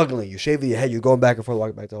struggling, you're shaving your head, you're going back and forth,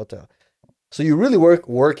 walking back to the hotel. So you really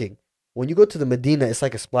working. When you go to the Medina, it's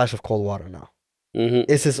like a splash of cold water now.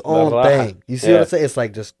 It's his own thing. You see what I'm saying? It's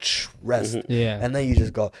like just rest. And then you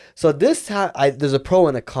just go. So there's a pro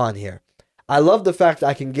and a con here. I love the fact that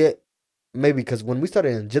I can get, maybe because when we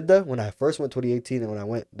started in Jeddah, when I first went 2018 and when I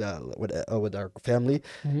went with our family,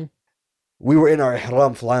 we were in our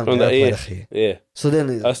ihram flying on the airplane. Yeah. So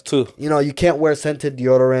then, us too. You know, you can't wear scented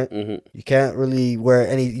deodorant. You can't really wear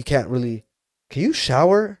any, can you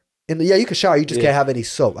shower? You can shower, you just can't have any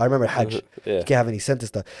soap. I remember Hajj. You can't have any scented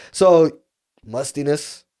stuff. So,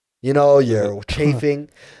 mustiness, you know, you're chafing.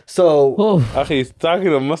 So, Actually,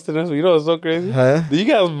 talking of mustiness, you know what's so crazy? Huh? Did you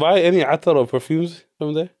guys buy any atar or perfumes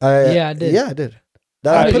from there? Yeah, I did. Yeah, I did.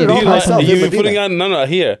 That I put it on myself. You've been putting on no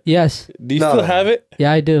here. Yes. Do you still have it?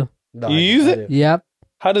 Yeah, I do. No, you use it? Yep.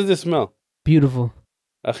 How does it smell? Beautiful.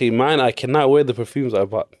 Akhi, mine, I cannot wear the perfumes I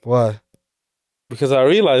bought. Why? Because I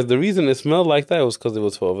realized the reason it smelled like that was because it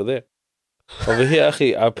was for over there. Over here,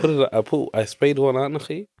 akhi, I sprayed one on,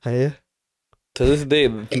 akhi. Yeah. To this day,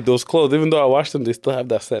 those clothes, even though I washed them, they still have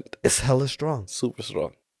that scent. It's hella strong. Super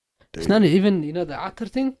strong. It's not even, the atar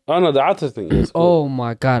thing? Oh, no, the atar thing. Cool. Oh,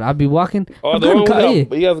 my God. I'll be walking. Oh, the one you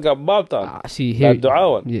guys got bopped on. See, here. That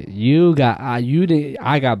dua one. You got, you didn't,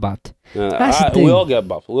 I got bopped. We all get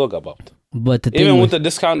bopped. We all got bopped. But the even with the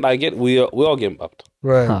discount I get, we all get bopped.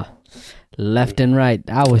 Right. Huh. Left and right.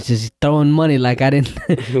 I was just throwing money like I didn't.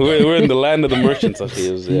 we're in the land of the merchants,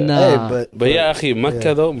 akhi. Yeah. Nah. Hey, but yeah, akhi,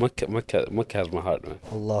 Mecca though, Mecca has my heart, man.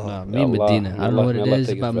 Allah. Me, Medina. I don't know what it is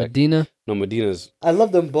about Medina. No, Medina's. I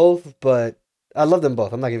love them both, but I'm not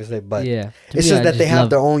going to say but. Yeah. It's just that they have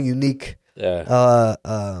their own unique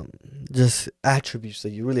just attributes that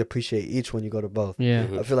you really appreciate each when you go to both. Yeah.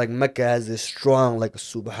 I feel like Mecca has this strong, like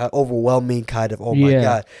overwhelming kind of, oh my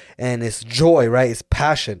God. And it's joy, right? It's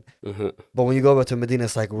passion. But when you go back to Medina,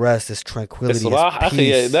 it's like rest, it's tranquility, it's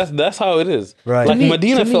peace. Yeah, that's how it is. Right. Like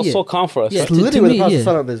Medina felt so calm for us. Yeah, it's literally where the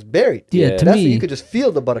Prophet is buried. Yeah, to me. You could just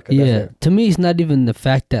feel the barakah. Yeah, to me, it's not even the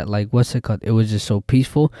fact that, like, what's it called? It was just so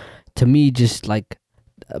peaceful. To me, just like,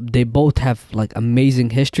 they both have like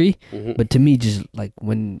amazing history, but to me, just like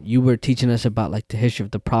when you were teaching us about like the history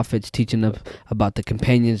of the prophets, teaching us about the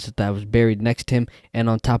companions that was buried next to him, and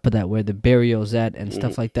on top of that where the burial's at and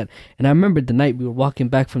stuff like that. And I remember the night we were walking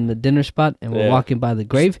back from the dinner spot and we're walking by the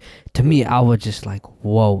grave. To me, I was just like,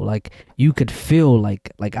 whoa, like you could feel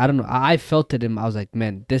like I don't know, I felt it, and I was like,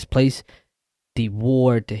 man, this place, the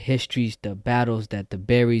war, the histories, the battles, that the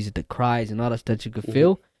buries, the cries, and all that stuff you could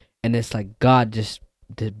feel, and it's like God just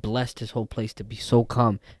blessed this whole place to be so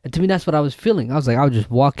calm. And to me, that's what I was feeling. I was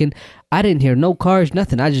just walking. I didn't hear no cars,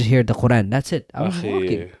 nothing. I just heard the Quran. That's it. I was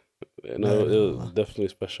walking. No, it was definitely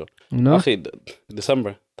special. You know?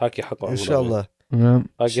 December. Taki haq Inshallah.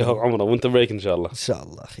 Taki haq Umrah. Winter break, inshallah.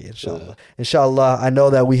 Inshallah. Inshallah. I know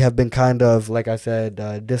that we have been kind of, like I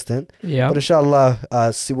said, distant. Yeah. But inshallah,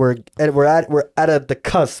 we're at the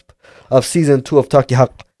cusp of season 2 of Taki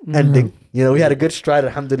haq ending. You know, we had a good stride,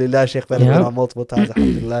 alhamdulillah. Sheikh Fahad went on multiple times,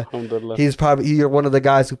 alhamdulillah. You're one of the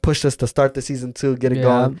guys who pushed us to start the season 2, get it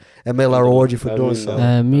going, and may Allah reward you for doing so.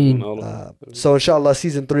 Ameen. So inshallah,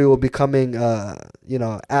 season 3 will be coming,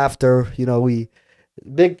 after,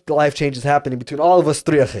 big life changes happening between all of us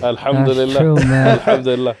three. Alhamdulillah. True, man.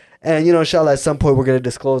 Alhamdulillah. And, inshallah, at some point we're going to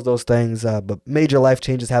disclose those things, but major life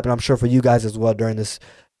changes happen, I'm sure, for you guys as well during this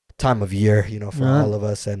time of year, for all of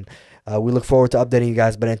us. And we look forward to updating you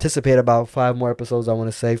guys, but anticipate about 5 more episodes, I want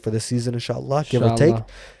to say, for this season, inshallah, give or take.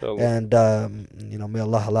 And, may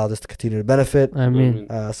Allah allow this to continue to benefit. Ameen.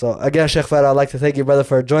 So, again, Sheikh Fahad, I'd like to thank you, brother,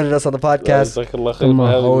 for joining us on the podcast.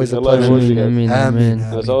 Always a pleasure. Ameen.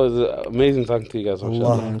 It's always amazing talking to you guys.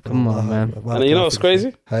 Come on, man. And you know what's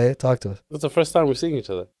crazy? Hey, talk to us. It's the first time we're seeing each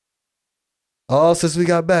other. Oh, since we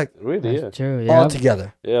got back. Really, yeah. True, All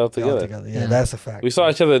together. Yeah, all together. Yeah, that's a fact. We saw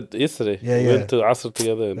each other yesterday. Yeah. We went to Asr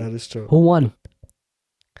together. That is true. Who won?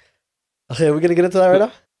 Okay, we're going to get into that right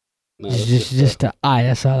now? No, just the eye.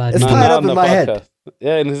 That's all I It's do. tied up in my head.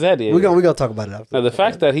 Yeah, in his head. Yeah. We're gonna talk about it after. Now, the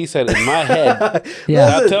fact that he said in my head,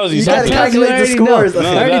 Yeah. that tells you You something. gotta calculate the scores. No,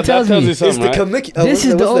 that tells you It's something, the right? This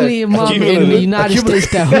is the only imam in the United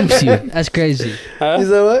States that hoops you. That's crazy. Huh? You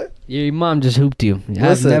said what? Your imam just hooped you. I've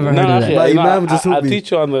Listen, never heard of that. My imam just hooped I me.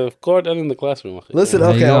 teach you on the court and in the classroom. Listen,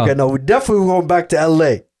 There you go. okay. No, we definitely going back to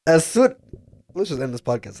LA. Let's just end this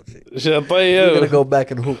podcast. We're gonna go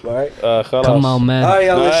back and hoop, all right? Come on, man. All right,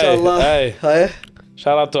 y'all, inshallah. Hey.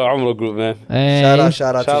 Shout out to our Umrah group, man. Hey. Shout out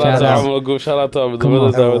Shout out to our Umrah group. Shout out to the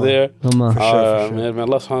brothers that were there. Come on. For sure. May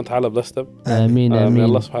Allah subhanahu wa ta'ala bless them. Ameen, May ameen.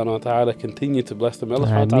 Allah subhanahu wa ta'ala continue to bless them. May Allah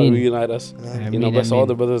subhanahu wa ta'ala Ameen. reunite us. Bless all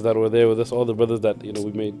the brothers that were there with us, all the brothers that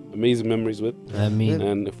we made amazing memories with. Ameen.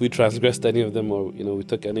 And if we transgressed any of them or we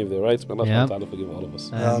took any of their rights, may Allah subhanahu wa ta'ala forgive all of us.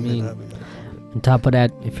 Ameen. On top of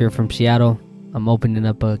that, if you're from Seattle, I'm opening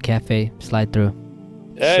up a cafe. Slide through.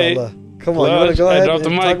 Hey, come on, you wanna go ahead and the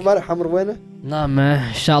talk mic. about it? Hammer winner? Nah, man.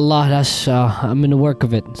 Inshallah, that's I'm in the work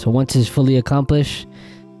of it. So once it's fully accomplished,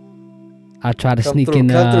 I'll try to sneak in.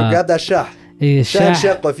 Come through, grab that shah. Yeah,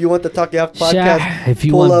 Shah. If you want the Taki Haq podcast, if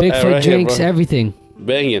you pull want up. Bigfoot Right here, drinks, bro. everything.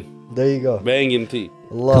 Banging. There you go. Banging tea.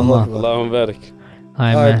 Allahu Akbar. Allahumma barik. All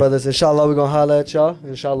All right, man. brothers. Inshallah, we're gonna holla at y'all.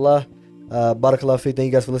 Inshallah. Barakallah fi. Thank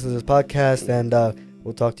you guys for listening to this podcast, and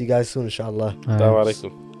we'll talk to you guys soon. Inshallah. All right. Assalamu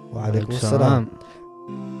alaikum. Wa alaikum Salam.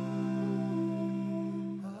 assalam.